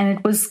 and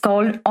it was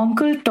called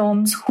Uncle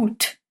Tom's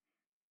Hoot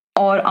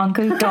or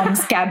Uncle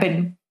Tom's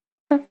Cabin.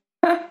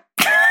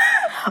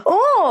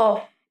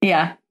 Oh,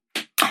 yeah.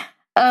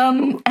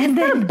 And then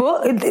it's a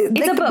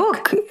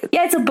book.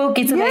 Yeah, it's a book.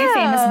 It's a very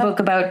famous book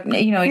about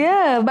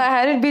by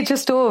Harriet Beecher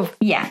Stowe.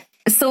 Yeah.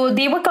 So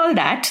they were called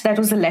that. That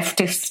was a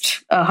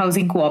leftist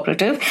housing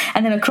cooperative,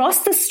 and then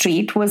across the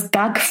street was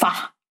GAGFA,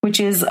 which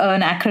is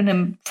an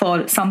acronym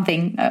for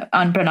something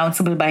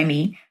unpronounceable by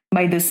me,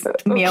 by this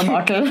mere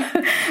mortal.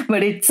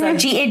 But it's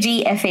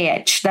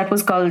GAGFAH. That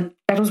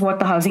was what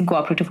the housing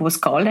cooperative was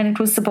called, and it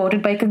was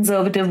supported by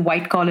conservative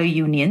white-collar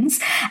unions.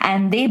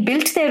 And they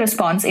built their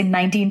response in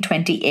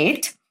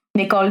 1928.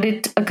 They called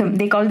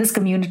this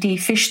community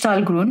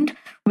Fischtalgrund,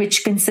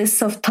 which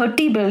consists of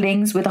 30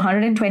 buildings with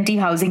 120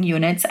 housing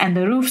units, and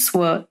the roofs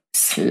were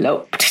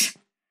sloped.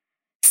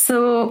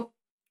 So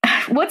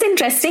what's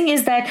interesting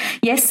is that,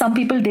 yes, some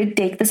people did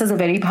take this as a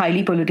very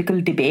highly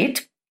political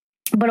debate,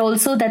 but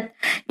also that,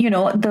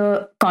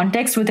 the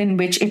context within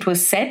which it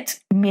was set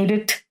made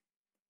it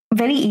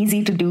very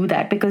easy to do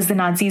that, because the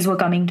Nazis were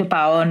coming to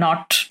power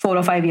not 4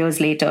 or 5 years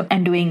later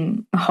and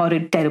doing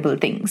horrid, terrible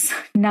things.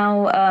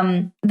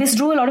 Now, this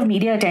drew a lot of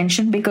media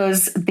attention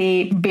because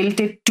they built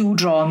it to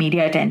draw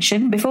media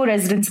attention. Before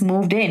residents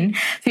moved in,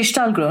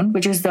 Fischtalgrund,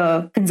 which is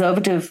the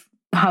conservative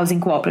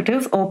housing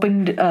cooperative,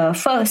 opened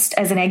first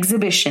as an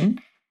exhibition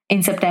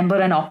in September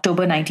and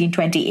October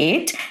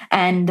 1928.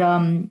 And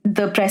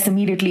the press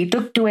immediately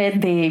took to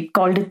it. They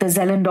called it the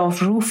Zehlendorf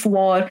Roof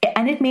War.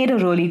 And it made a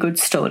really good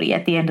story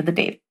at the end of the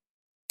day.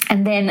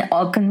 And then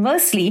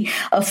conversely,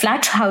 a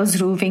flat house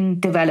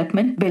roofing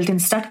development built in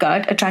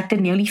Stuttgart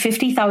attracted nearly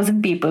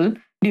 50,000 people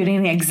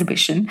during the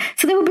exhibition.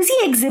 So they were busy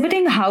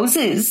exhibiting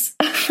houses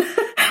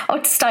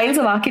or styles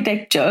of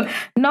architecture,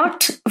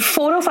 not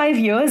 4 or 5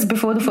 years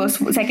before the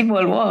Second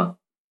World War.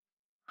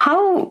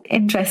 How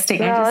interesting.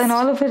 Yeah, and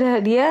all of it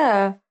had,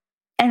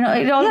 And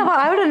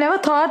I would have never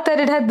thought that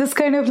it had this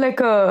kind of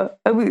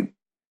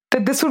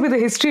that this would be the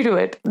history to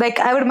it.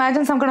 I would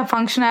imagine some kind of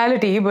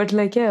functionality, but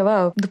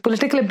wow. The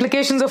political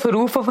implications of a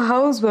roof of a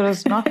house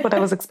was not what I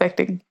was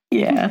expecting.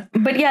 Yeah.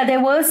 But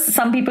there was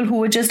some people who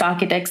were just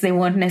architects. They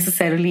weren't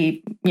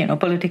necessarily,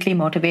 politically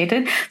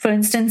motivated. For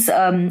instance,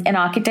 an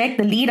architect,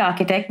 the lead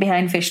architect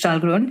behind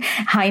Fischtalgrund,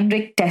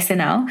 Heinrich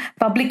Tessenau,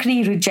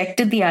 publicly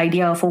rejected the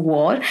idea of a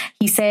war.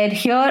 He said,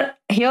 here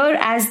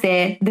as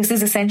there, this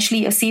is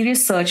essentially a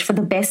serious search for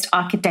the best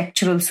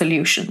architectural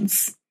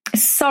solutions.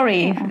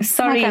 Sorry,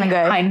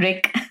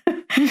 Heinrich.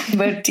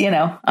 But,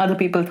 other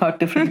people thought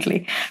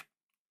differently.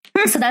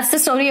 So that's the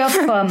story of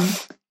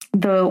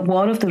the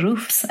War of the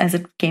Roofs, as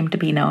it came to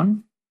be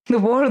known. The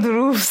War of the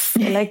Roofs.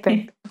 I like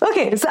that.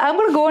 Okay, so I'm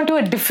going to go into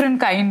a different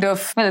kind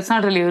of, it's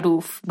not really a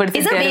roof, but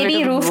it's a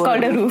baby roof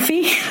called a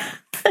roofie?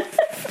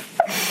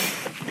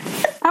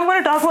 I'm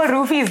going to talk about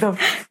roofies, though.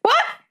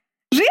 What?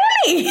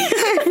 Really?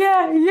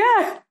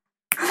 Yeah.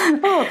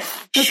 Oh,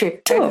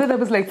 okay. I thought that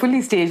was like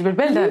fully staged, but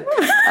well done.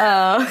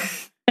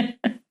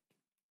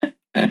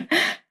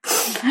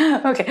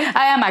 Okay,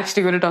 I am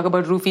actually going to talk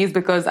about roofies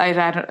because I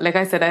ran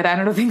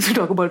out of things to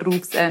talk about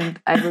roofs, and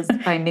I was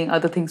finding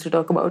other things to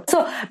talk about.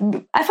 So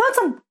I found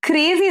some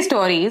crazy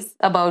stories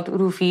about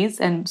roofies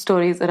and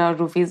stories around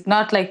roofies,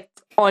 not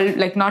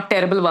not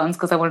terrible ones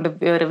because I wanted to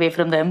veer away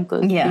from them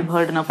because we've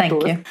heard enough of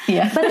those. You.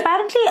 Yeah. But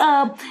apparently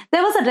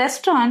there was a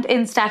restaurant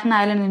in Staten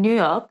Island in New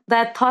York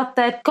that thought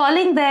that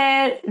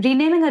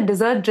renaming a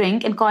dessert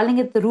drink and calling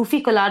it the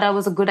Roofie Colada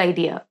was a good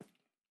idea.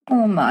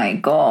 Oh my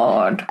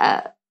God.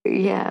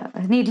 Yeah.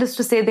 Needless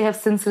to say, they have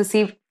since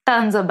received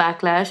tons of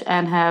backlash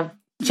and have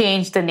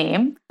changed the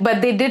name. But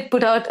they did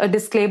put out a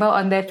disclaimer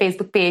on their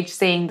Facebook page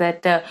saying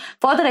that,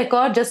 for the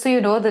record, just so you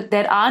know, that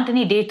there aren't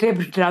any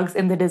date-rape drugs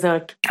in the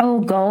dessert. Oh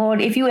God.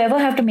 If you ever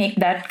have to make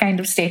that kind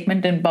of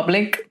statement in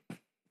public,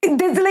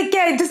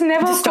 just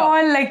never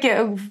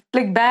call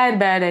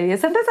bad idea.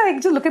 Sometimes I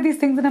just look at these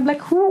things and I'm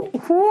like, who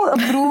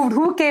approved?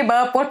 Who came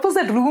up? What was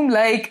that room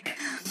like?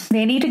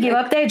 They need to give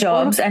up their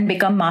jobs and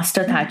become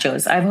master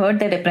thatchers. I've heard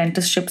that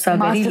apprenticeships are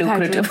very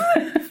lucrative.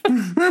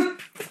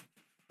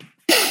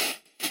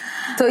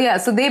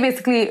 So they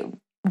basically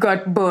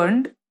got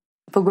burned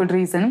for good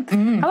reason.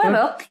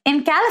 However,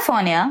 in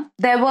California,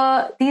 there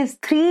were these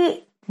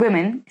 3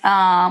 women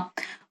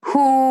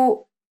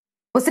who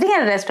were sitting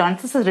at a restaurant.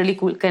 This is really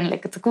cool,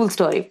 it's a cool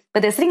story.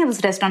 But they're sitting at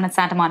this restaurant in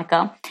Santa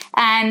Monica,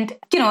 and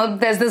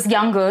there's this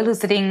young girl who's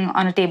sitting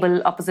on a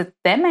table opposite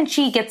them, and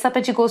she gets up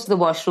and she goes to the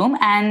washroom,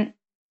 and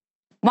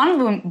one of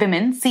the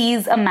women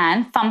sees a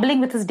man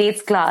fumbling with his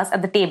date's glass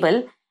at the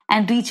table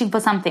and reaching for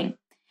something.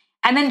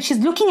 And then she's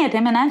looking at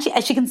him, and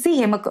she can see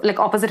him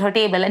opposite her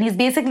table, and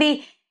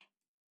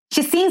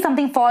she's seeing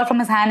something fall from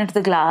his hand into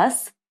the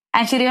glass,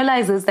 and she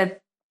realizes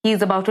that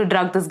he's about to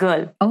drug this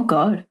girl. Oh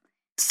God.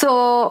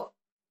 So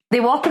they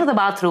walk into the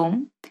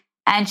bathroom,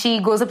 and she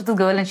goes up to the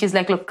girl and she's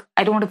like, look,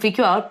 I don't want to freak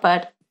you out,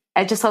 but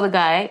I just saw the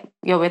guy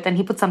you're with and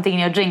he put something in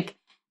your drink.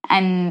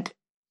 And,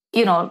 do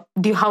you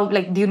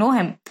know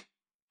him?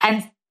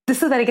 And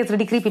this is where it gets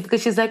really creepy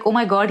because she's like, oh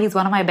my God, he's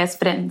one of my best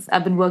friends.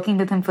 I've been working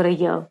with him for a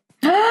year.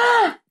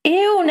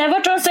 Ew,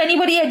 never trust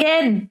anybody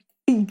again.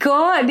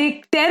 God,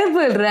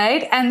 terrible,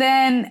 right? And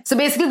then, so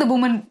basically the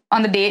woman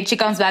on the date, she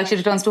comes back, she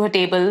returns to her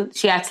table.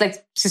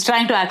 She's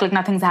trying to act like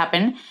nothing's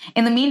happened.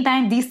 In the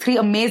meantime, these 3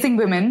 amazing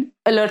women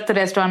alert the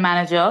restaurant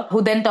manager,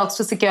 who then talks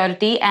to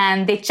security,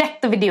 and they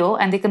check the video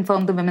and they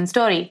confirm the women's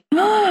story.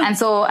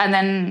 And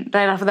then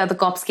right after that, the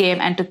cops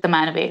came and took the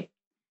man away.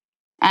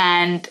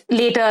 And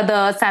later,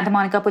 the Santa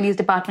Monica Police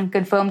Department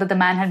confirmed that the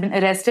man had been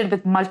arrested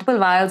with multiple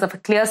vials of a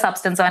clear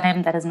substance on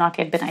him that has not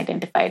yet been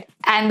identified.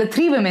 And the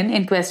 3 women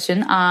in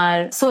question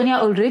are Sonia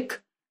Ulrich,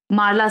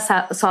 Marla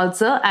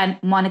Salzer, and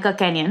Monica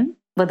Kenyon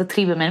were the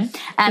 3 women.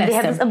 And they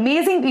have this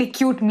amazingly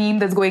cute meme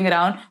that's going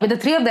around with the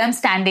 3 of them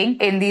standing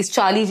in these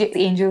Charlie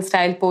Angel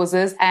style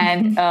poses.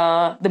 And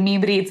the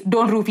meme reads,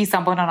 "Don't roofie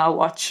someone on our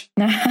watch."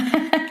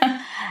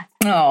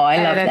 Oh, I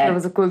love that. It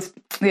was a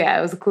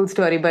cool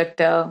story. But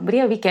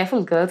be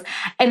careful, girls.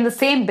 In the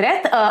same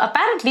breath,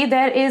 apparently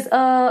there is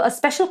a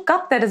special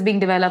cup that is being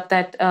developed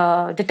that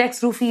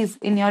detects roofies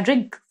in your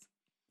drink.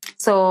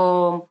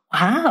 So,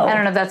 wow. I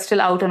don't know if that's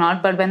still out or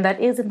not, but when that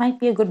is, it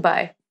might be a good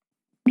buy.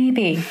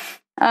 Maybe.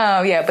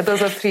 But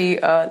those are 3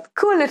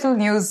 cool little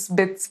news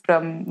bits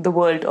from the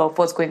world of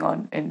what's going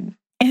on in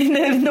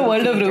the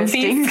world of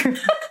roofies.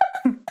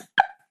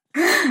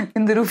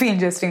 In the roofie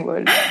ingesting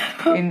world.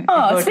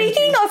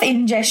 Speaking of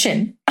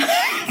ingestion.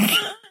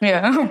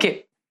 Yeah,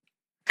 okay.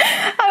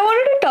 I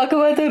wanted to talk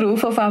about the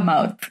roof of our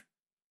mouth.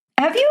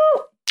 Have you?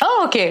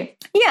 Oh, okay.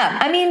 Yeah,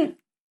 I mean,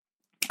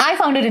 I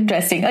found it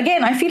interesting.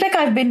 Again, I feel like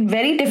I've been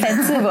very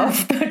defensive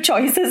of the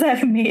choices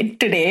I've made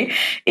today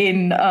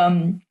in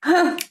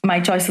my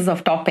choices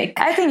of topic.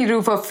 I think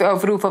roof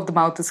of the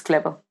mouth is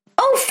clever.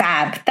 Oh,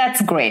 fab.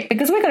 That's great,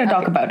 because we're going to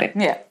talk about it.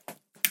 Yeah.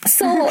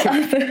 So,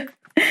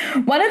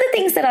 one of the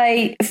things that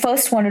I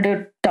first wanted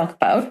to talk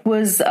about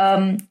was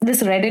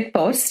this Reddit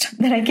post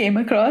that I came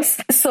across.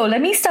 So let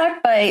me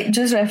start by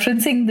just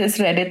referencing this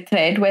Reddit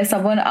thread where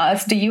someone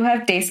asked, do you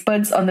have taste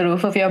buds on the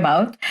roof of your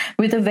mouth?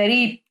 With a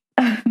very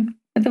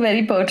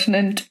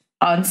pertinent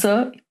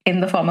answer in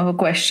the form of a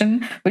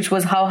question, which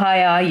was, how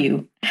high are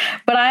you?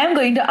 But I am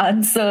going to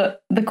answer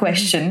the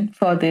question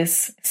for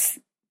this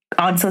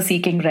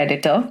answer-seeking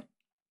Redditor.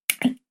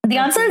 The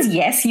answer is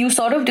yes, you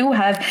sort of do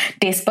have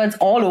taste buds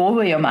all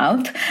over your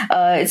mouth.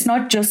 It's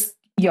not just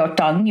your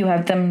tongue. You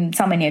have them,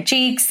 some in your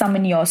cheeks, some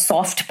in your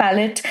soft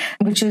palate,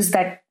 which is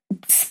that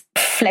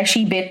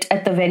fleshy bit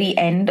at the very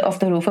end of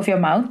the roof of your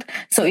mouth.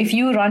 So if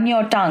you run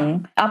your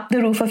tongue up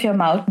the roof of your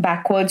mouth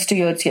backwards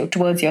towards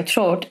your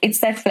throat, it's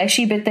that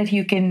fleshy bit that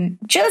you can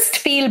just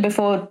feel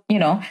before,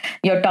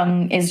 your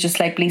tongue is just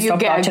like, please stop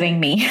torturing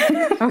me.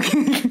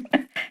 Okay.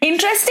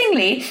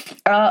 Interestingly,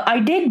 I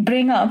did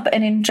bring up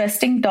an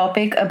interesting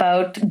topic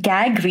about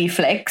gag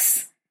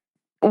reflex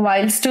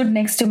while stood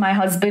next to my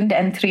husband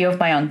and 3 of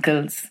my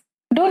uncles.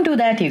 Don't do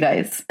that, you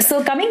guys.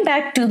 So coming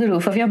back to the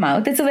roof of your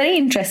mouth, it's a very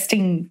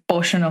interesting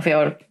portion of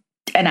your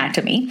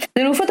anatomy.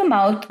 The roof of the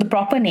mouth, the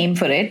proper name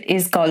for it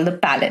is called the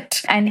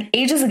palate. And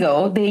ages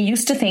ago, they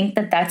used to think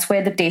that that's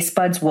where the taste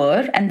buds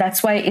were. And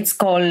that's why it's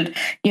called,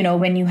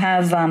 when you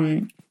have...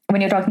 when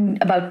you're talking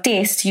about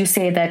taste, you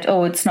say that,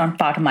 oh, it's not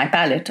part of my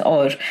palate,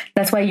 or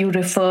that's why you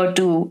refer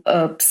to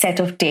a set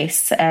of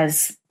tastes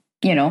as,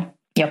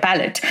 your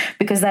palate,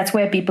 because that's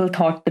where people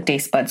thought the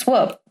taste buds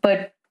were.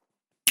 But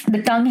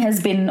the tongue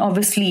has been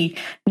obviously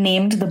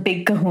named the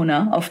big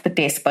kahuna of the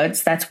taste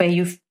buds. That's where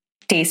you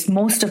taste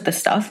most of the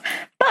stuff.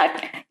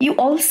 But you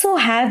also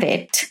have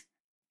it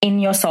in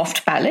your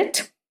soft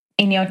palate,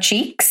 in your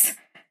cheeks,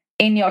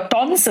 in your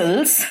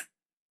tonsils.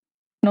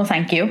 No,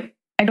 thank you.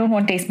 I don't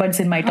want taste buds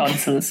in my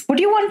tonsils. Would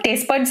you want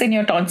taste buds in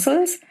your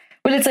tonsils?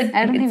 Well, I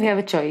don't think we have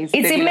a choice.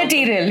 It's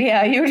immaterial.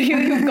 Yeah,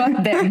 you've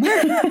got them.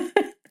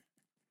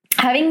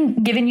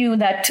 Having given you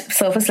that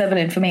surface level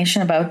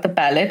information about the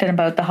palate and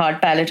about the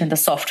hard palate and the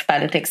soft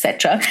palate,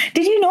 etc.,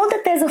 did you know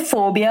that there's a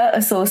phobia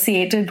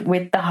associated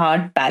with the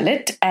hard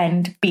palate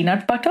and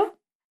peanut butter?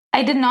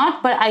 I did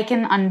not, but I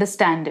can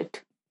understand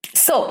it.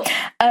 So,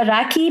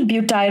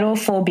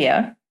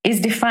 arachibutyrophobia is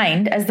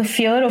defined as the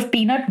fear of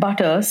peanut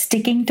butter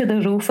sticking to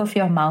the roof of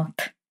your mouth.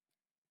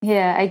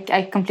 Yeah,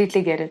 I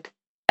completely get it.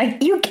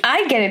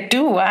 I get it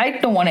too. I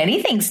don't want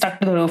anything stuck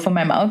to the roof of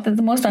my mouth. It's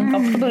the most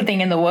uncomfortable thing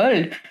in the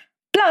world.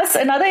 Plus,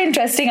 another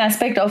interesting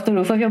aspect of the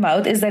roof of your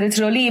mouth is that it's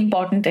really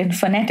important in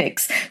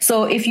phonetics.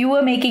 So if you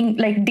were making,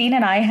 like Dean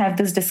and I have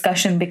this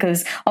discussion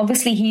because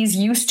obviously he's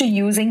used to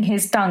using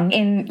his tongue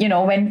in,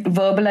 when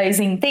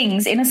verbalizing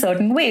things in a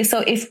certain way.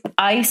 So if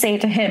I say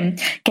to him,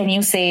 can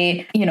you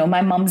say,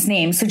 my mom's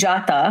name,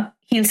 Sujata,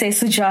 he'll say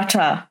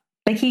Sujata.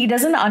 Like he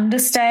doesn't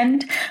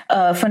understand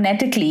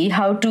phonetically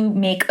how to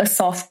make a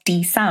soft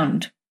T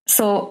sound.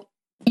 So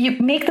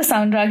you make the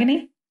sound,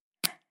 Ragini.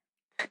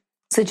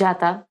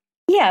 Sujata.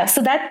 Yeah,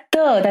 so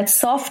that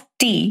soft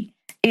T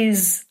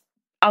is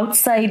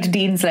outside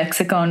Dean's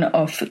lexicon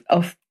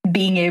of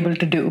being able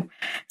to do.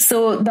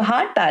 So the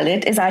hard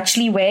palate is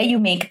actually where you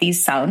make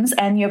these sounds,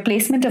 and your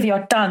placement of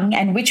your tongue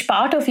and which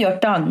part of your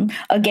tongue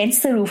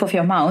against the roof of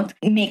your mouth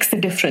makes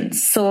the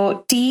difference.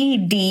 So T,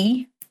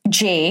 D,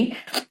 J,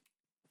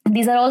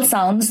 these are all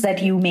sounds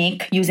that you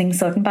make using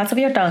certain parts of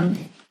your tongue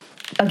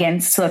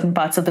against certain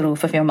parts of the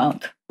roof of your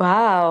mouth.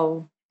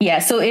 Wow. Yeah,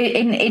 so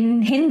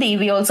in Hindi,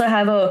 we also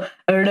have a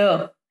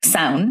R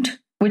sound,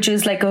 which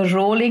is like a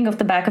rolling of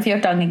the back of your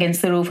tongue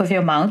against the roof of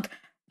your mouth.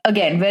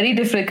 Again, very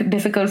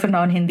difficult for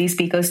non-Hindi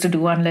speakers to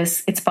do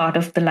unless it's part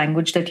of the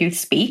language that you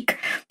speak.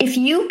 If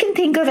you can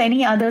think of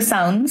any other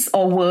sounds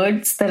or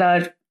words that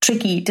are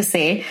tricky to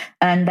say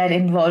and that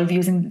involve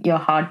using your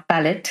hard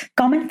palate,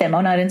 comment them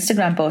on our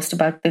Instagram post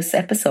about this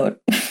episode.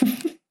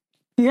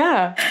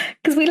 Yeah.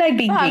 Because we like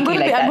being geeky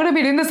like that. I'm going to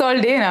be doing this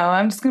all day now.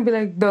 I'm just going to be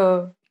like,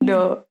 duh.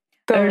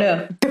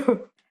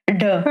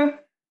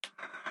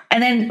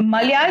 And then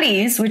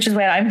Malayalis, which is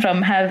where I'm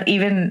from, have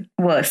even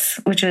worse,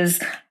 which is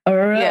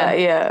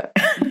Yeah.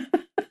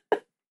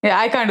 Yeah,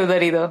 I can't do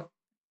that either.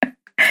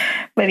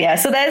 But yeah,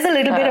 so there's a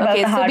little bit about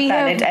the hard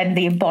palate and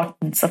the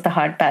importance of the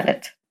hard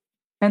palate.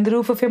 And the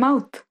roof of your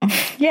mouth.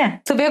 Yeah.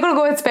 So we're going to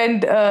go and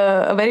spend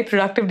a very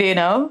productive day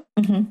now,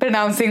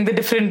 pronouncing the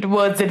different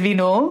words that we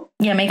know.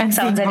 Yeah, making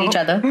sounds at each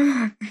other.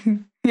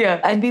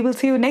 Yeah, and we will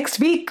see you next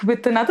week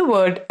with another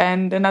word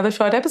and another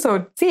short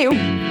episode. See you.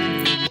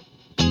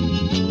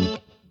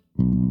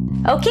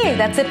 Okay,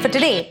 that's it for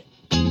today.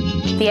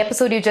 The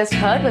episode you just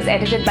heard was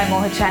edited by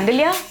Mohit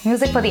Chandelier.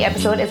 Music for the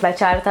episode is by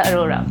Charitha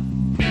Arora.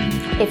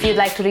 If you'd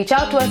like to reach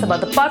out to us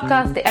about the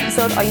podcast, the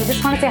episode, or you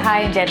just want to say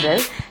hi in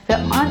general, we're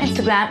on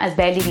Instagram as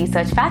Barely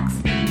Research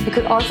Facts. You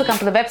could also come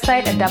to the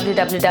website at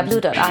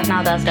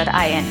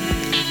www.arnavdas.in.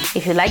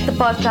 If you like the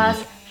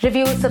podcast,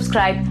 review,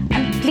 subscribe,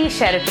 and please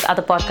share it with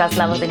other podcast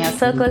lovers in your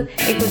circle.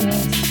 It would mean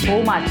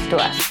so much to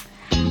us.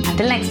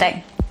 Until next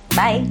time,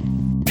 bye.